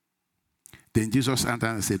 Then Jesus answered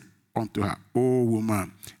and said unto her, O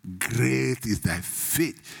woman, great is thy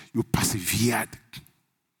faith. You persevered.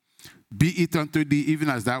 Be it unto thee even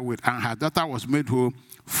as thou wilt. And her daughter was made whole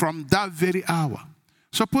from that very hour.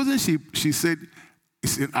 Supposing she said,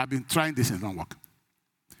 I've been trying this and it don't work.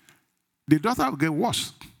 The daughter will get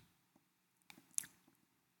worse.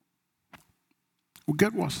 Will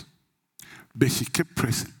get worse. But she kept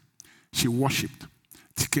pressing. She worshipped.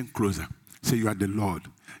 She came closer. Say, you are the Lord.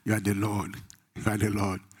 You are the Lord. You are the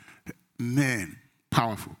Lord. Man,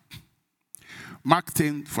 powerful. Mark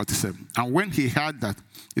 10:47. And when he heard that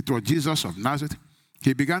it was Jesus of Nazareth,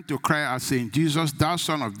 he began to cry out, saying, Jesus, thou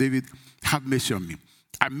son of David, have mercy on me.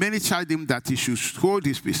 And many charged him that he should hold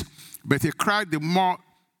his peace. But he cried the more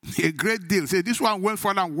a great deal. Say, this one went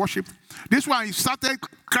further and worshipped. This one, he started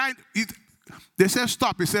crying. They said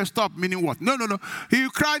stop. He said stop, meaning what? No. He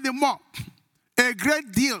cried the more. A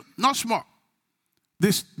great deal, not small.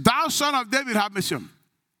 This, thou son of David, have mercy on me.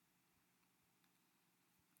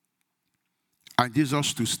 And Jesus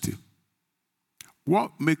stood still.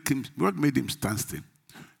 What made him stand still?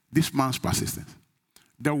 This man's persistence.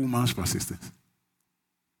 That woman's persistence.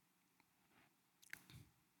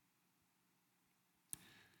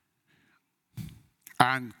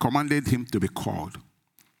 And commanded him to be called.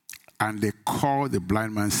 And they called the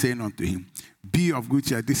blind man, saying unto him, be of good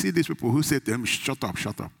cheer. They see these people who said to him, shut up,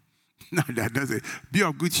 shut up. No, that doesn't. Be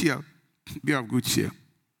of good cheer. Be of good cheer.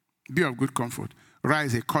 Be of good comfort.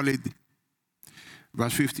 Rise, he called it.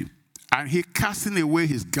 Verse 50. And he casting away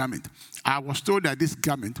his garment. I was told that this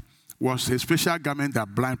garment was a special garment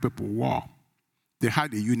that blind people wore. They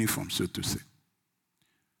had a uniform, so to say.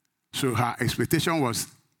 So her expectation was,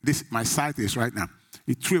 this, my sight is right now.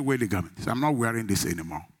 He threw away the garment. He said, I'm not wearing this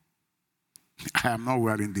anymore. I am not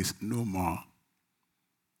wearing this no more.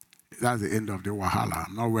 That's the end of the wahala.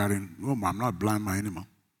 I'm not wearing, no more. I'm not blind man anymore.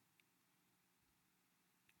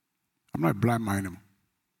 I'm not a blind man anymore.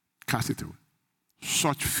 Cast it away.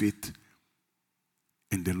 Such faith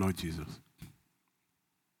in the Lord Jesus.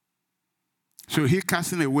 So he,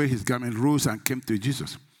 casting away his garment, rose and came to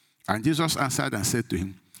Jesus. And Jesus answered and said to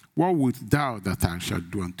him, what wilt thou that I shall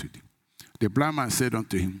do unto thee? The blind man said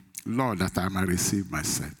unto him, Lord, that I might receive my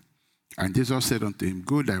sight. And Jesus said unto him,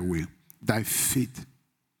 go thy way, thy faith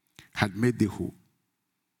had made thee whole.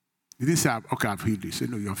 He didn't say, okay, I've healed you. He said,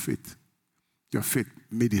 no, your faith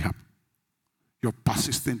made it happen. Your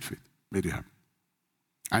persistent faith made it happen.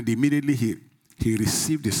 And immediately he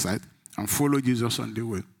received the sight and followed Jesus on the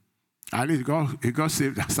way. At least he got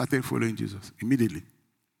saved and started following Jesus immediately.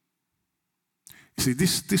 You see,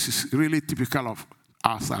 this is really typical of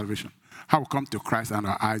our salvation. How we come to Christ and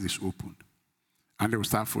our eyes is opened. And they will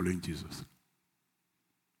start following Jesus.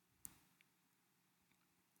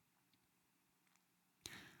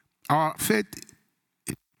 Our faith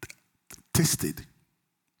is tested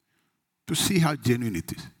to see how genuine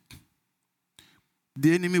it is.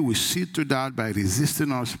 The enemy will see to that by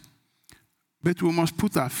resisting us, but we must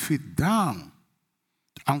put our feet down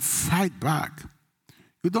and fight back.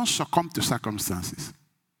 You don't succumb to circumstances.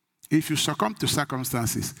 If you succumb to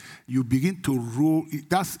circumstances, you begin to roll.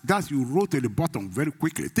 That's you roll to the bottom very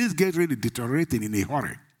quickly. Things get really deteriorating in a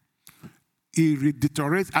hurry. It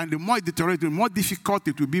deteriorates, and the more it deteriorates, the more difficult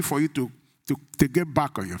it will be for you to get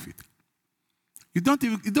back on your feet. You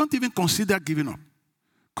don't even consider giving up.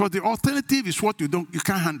 Because the alternative is what you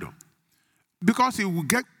can't handle. Because it will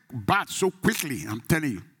get bad so quickly, I'm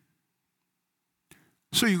telling you.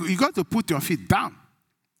 So you got to put your feet down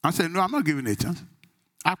and say, no, I'm not giving it a chance.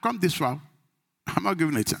 I've come this far. I'm not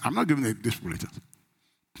giving it a chance. I'm not giving this people a chance.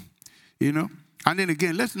 You know? And then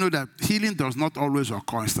again, let's know that healing does not always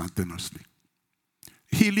occur instantaneously.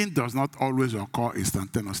 Healing does not always occur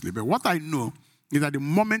instantaneously. But what I know is that the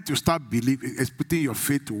moment you start believing, is putting your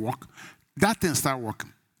faith to work, that thing start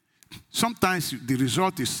working. Sometimes the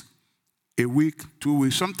result is a week, 2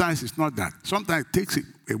 weeks. Sometimes it's not that. Sometimes it takes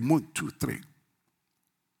a month, 2, 3,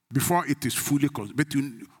 before it is fully consumed. But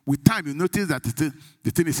with time, you notice that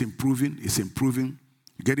the thing is improving. It's improving.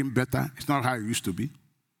 Getting better. It's not how it used to be.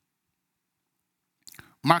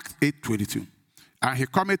 Mark 8:22. And he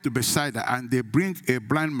cometh to Bethsaida, and they bring a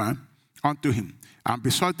blind man unto him, and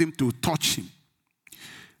besought him to touch him.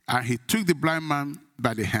 And he took the blind man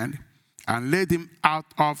by the hand, and led him out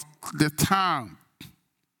of the town.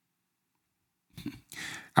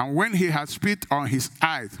 And when he had spit on his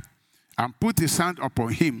eyes, and put his hand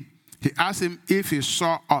upon him, he asked him if he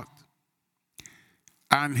saw aught.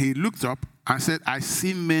 And he looked up and said, I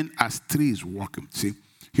see men as trees walking. See,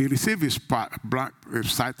 he received his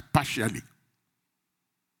sight partially.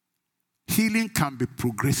 Healing can be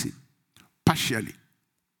progressive, partially.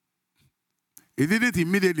 He didn't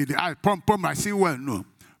immediately, I see well, no,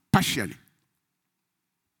 partially.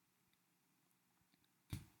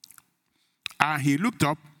 And he looked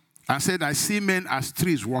up and said, I see men as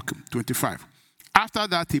trees walking. 25. After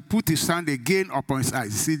that, he put his hand again upon his eyes.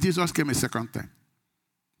 You see, Jesus came a second time.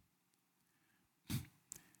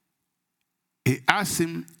 He asked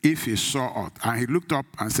him if he saw aught. And he looked up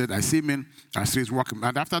and said, I see men as trees walking.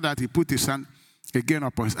 And after that, he put his hand again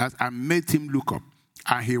upon his eyes and made him look up.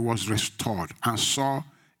 And he was restored and saw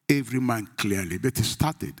every man clearly. But he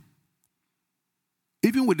started.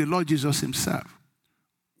 Even with the Lord Jesus himself,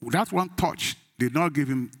 that one touch did not give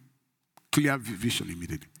him clear vision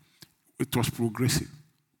immediately. It was progressive.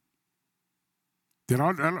 There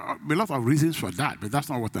are a lot of reasons for that, but that's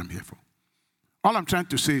not what I'm here for. All I'm trying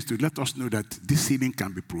to say is to let us know that this healing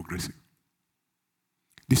can be progressive.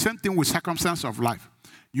 The same thing with circumstance of life.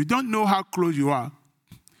 You don't know how close you are.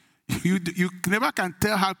 You never can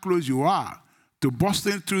tell how close you are to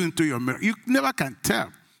busting through into your mirror. You never can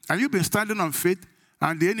tell. Have you been standing on faith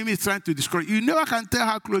and the enemy is trying to discourage you? You never can tell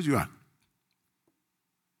how close you are.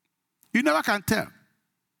 You never can tell.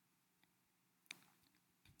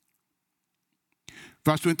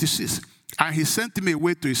 Verse 26. And he sent him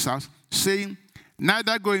away to his house, saying,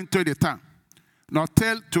 neither go into the town, nor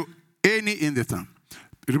tell to any in the town.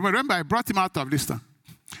 Remember, I brought him out of this town.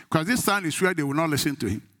 Because this town is where they will not listen to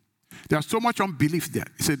him. There's so much unbelief there.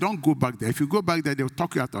 He said, don't go back there. If you go back there, they'll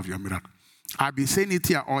talk you out of your miracle. I've been saying it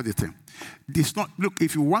here all the time. Look,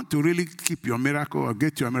 if you want to really keep your miracle or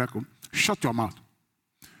get your miracle, shut your mouth.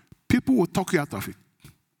 People will talk you out of it.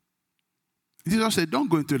 Jesus said, don't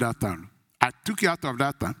go into that town. I took you out of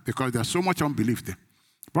that town because there's so much unbelief there.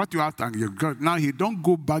 Brought you out and you go. Now you don't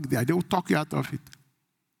go back there. They will talk you out of it.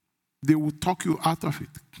 They will talk you out of it.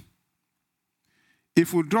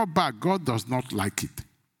 If we draw back, God does not like it.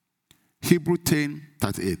 Hebrews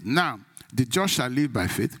 10:38. Now, the just shall live by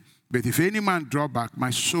faith, but if any man draw back,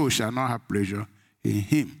 my soul shall not have pleasure in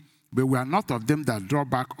him. But we are not of them that draw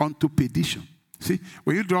back unto perdition. See,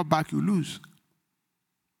 when you draw back, you lose.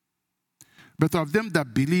 But of them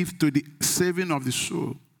that believe to the saving of the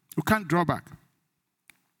soul, you can't draw back.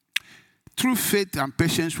 Through faith and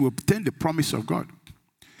patience, we obtain the promise of God.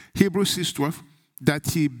 Hebrews 6:12, that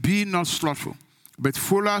he be not slothful, but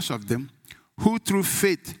followers of them who through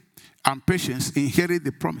faith and patience inherit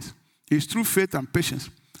the promise. It's through faith and patience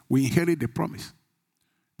we inherit the promise.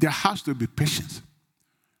 There has to be patience.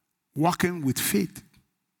 Walking with faith.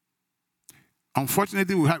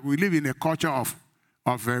 Unfortunately, we live in a culture of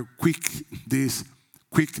quick this,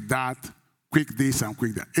 quick that, quick this, and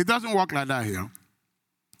quick that. It doesn't work like that here.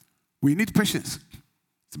 We need patience.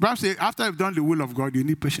 The Bible says, after you've done the will of God, you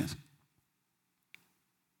need patience.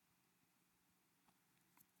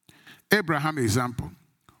 Abraham example,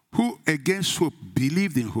 who against hope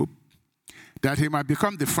believed in hope, that he might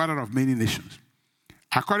become the father of many nations,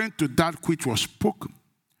 according to that which was spoken.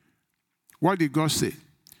 What did God say?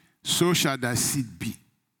 So shall thy seed be.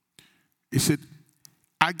 He said,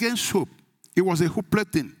 against hope. It was a hopeless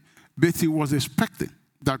thing, but he was expecting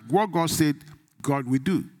that what God said, God will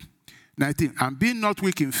do. 19. And being not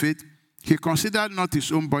weak in faith, he considered not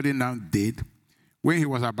his own body now dead, when he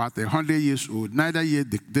was about 100 years old, neither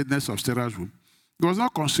yet the deadness of Sarah's womb. He was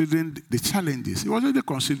not considering the challenges. He was only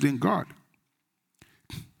considering God.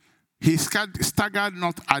 He staggered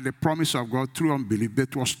not at the promise of God through unbelief,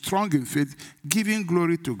 but was strong in faith, giving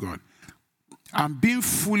glory to God, and being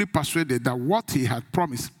fully persuaded that what he had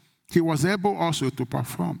promised, he was able also to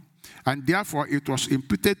perform. And therefore it was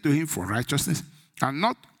imputed to him for righteousness, and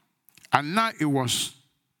now it was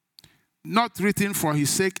not written for his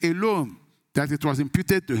sake alone that it was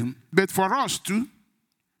imputed to him, but for us too,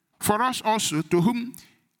 for us also, to whom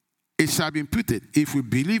it shall be imputed, if we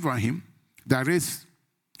believe on him that raised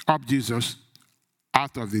up Jesus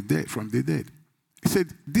out of the dead, from the dead. He said,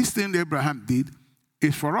 this thing Abraham did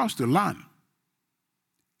is for us to learn.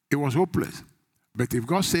 It was hopeless. But if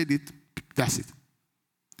God said it, that's it.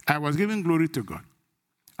 I was giving glory to God.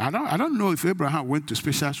 I don't know if Abraham went to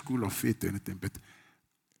special school of faith or anything, but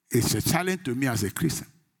it's a challenge to me as a Christian.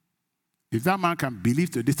 If that man can believe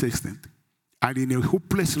to this extent, and in a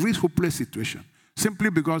hopeless situation, simply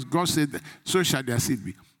because God said, so shall their seed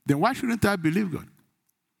be, then why shouldn't I believe God?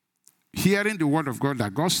 Hearing the word of God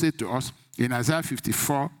that God said to us in Isaiah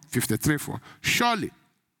 53:4, surely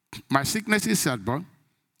my sicknesses had borne,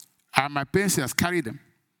 and my pains has carried them.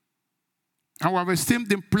 And we have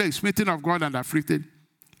esteemed him plagued, smitten of God and afflicted.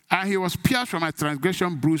 And he was pierced for my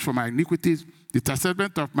transgression, bruised for my iniquities. The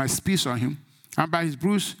chastisement of my peace on him, and by his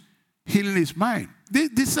bruise healing is mine.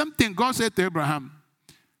 The same thing God said to Abraham,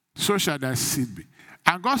 so shall thy seed be.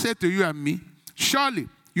 And God said to you and me, surely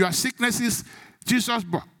your sicknesses Jesus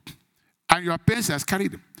bore, and your pains has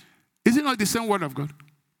carried them. Is it not the same word of God?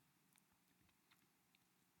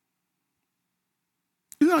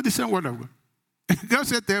 Is it not the same word of God? God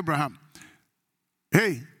said to Abraham,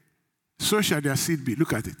 hey, so shall their seed be.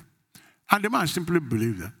 Look at it. And the man simply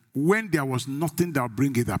believed that when there was nothing that would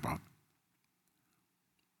bring it about.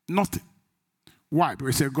 Nothing. Why?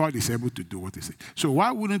 Because he said God is able to do what he said. So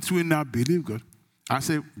why wouldn't we now believe God? I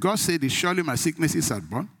said, God said, surely my sicknesses had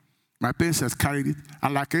borne, my pains has carried it,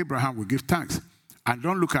 and like Abraham, we give thanks. And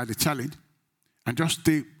don't look at the challenge, and just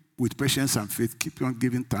stay with patience and faith. Keep on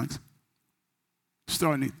giving thanks.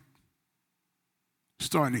 Store on it.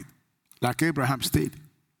 Store on it. Like Abraham stayed.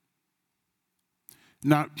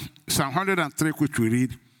 Now, Psalm 103, which we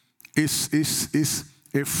read, is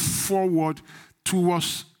a forward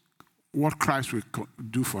towards what Christ will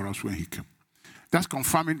do for us when he comes. That's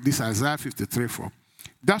confirming this Isaiah 53:4.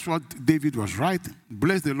 That's what David was writing.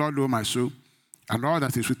 Bless the Lord, O my soul, and all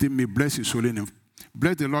that is within me, bless his holy name.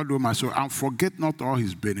 Bless the Lord, O my soul, and forget not all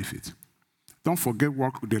his benefits. Don't forget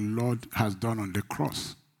what the Lord has done on the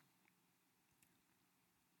cross.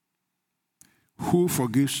 Who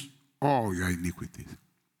forgives all your iniquities?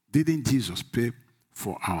 Didn't Jesus pay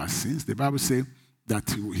for our sins? The Bible says that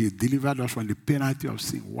he delivered us from the penalty of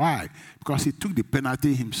sin. Why? Because he took the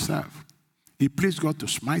penalty himself. He pleased God to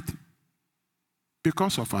smite him.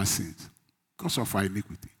 Because of our sins, because of our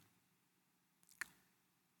iniquity.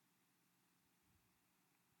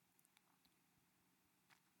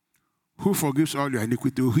 Who forgives all your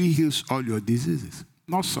iniquity? Who heals all your diseases?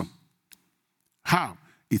 Not some. How?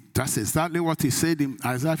 That's exactly what he said in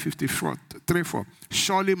Isaiah 54, 3:4.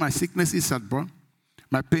 Surely my sicknesses had borne,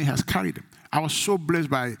 my pain has carried them. I was so blessed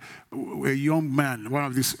by a young man, one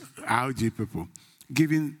of these RG people,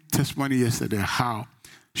 giving testimony yesterday how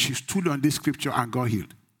she stood on this scripture and got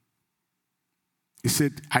healed. He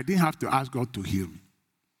said, I didn't have to ask God to heal me.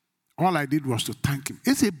 All I did was to thank him.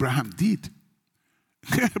 As Abraham did.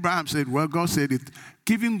 Abraham said, well, God said it.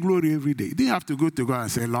 Give him glory every day. He didn't have to go to God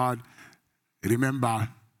and say, Lord, remember,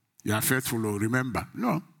 you are faithful, or remember.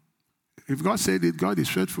 No. If God said it, God is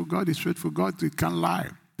faithful, God is faithful, God can't lie.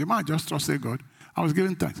 The man just trusted God. I was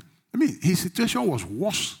giving thanks. I mean, his situation was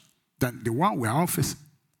worse than the one we are all facing.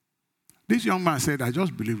 This young man said, I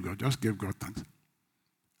just believe God, just gave God thanks.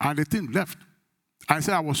 And the thing left. I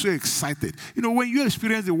said, I was so excited. You know, when you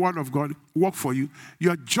experience the word of God work for you,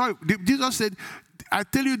 your joy, Jesus said, I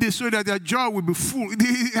tell you this so that your joy will be full.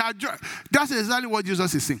 That's exactly what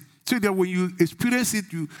Jesus is saying. So that when you experience it,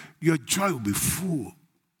 your joy will be full.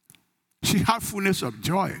 She had fullness of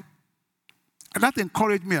joy. And that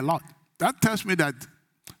encouraged me a lot. That tells me that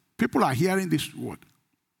people are hearing this word.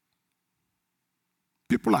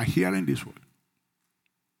 People are hearing this word.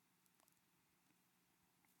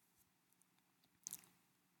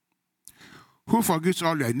 Who forgives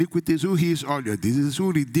all your iniquities, who heals all your diseases,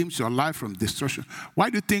 who redeems your life from destruction. Why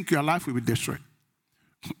do you think your life will be destroyed?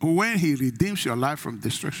 When he redeems your life from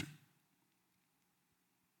destruction.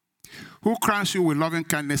 Who crowns you with loving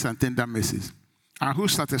kindness and tender mercies, and who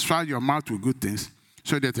satisfies your mouth with good things,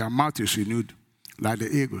 so that your mouth is renewed like the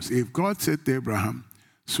eagles. If God said to Abraham,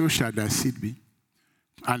 so shall thy seed be,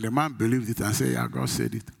 and the man believed it and said, yeah, God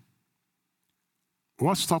said it.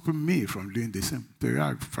 What's stopping me from doing the same?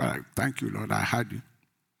 Father, thank you, Lord, I heard you.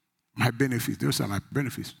 My benefits, those are my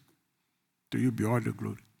benefits. To you be all the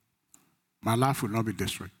glory. My life will not be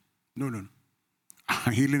destroyed. No.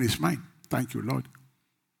 Healing is mine. Thank you, Lord.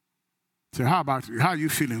 So how about you? How are you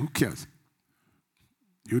feeling? Who cares?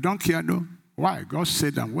 You don't care, no? Why? God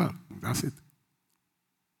said I'm well. That's it.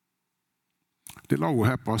 The Lord will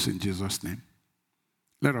help us in Jesus' name.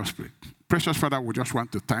 Let us pray. Precious Father, we just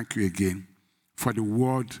want to thank you again for the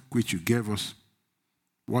word which you gave us,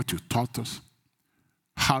 what you taught us,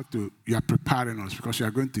 you are preparing us because you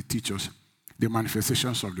are going to teach us the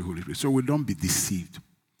manifestations of the Holy Spirit. So we don't be deceived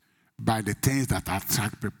by the things that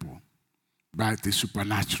attract people, by the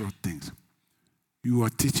supernatural things. You are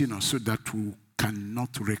teaching us so that we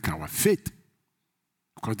cannot wreck our faith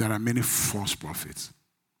because there are many false prophets.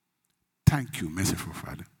 Thank you, merciful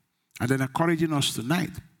Father. And then encouraging us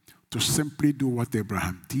tonight to simply do what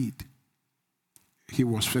Abraham did. He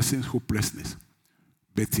was facing hopelessness,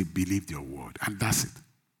 but he believed your word, and that's it.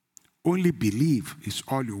 Only believe is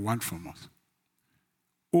all you want from us.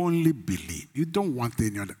 Only believe. You don't want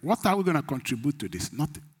any other. What are we going to contribute to this?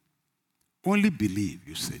 Nothing. Only believe,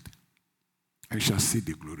 you said, and you shall see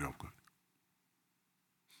the glory of God.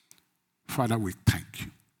 Father, we thank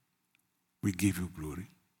you. We give you glory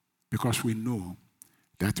because we know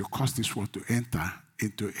that you cause this word to enter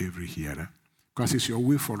into every hearer because it's your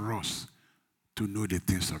will for us to know the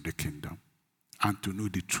things of the kingdom and to know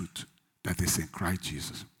the truth that is in Christ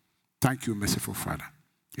Jesus. Thank you, merciful Father.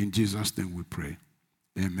 In Jesus' name we pray.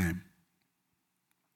 Amen.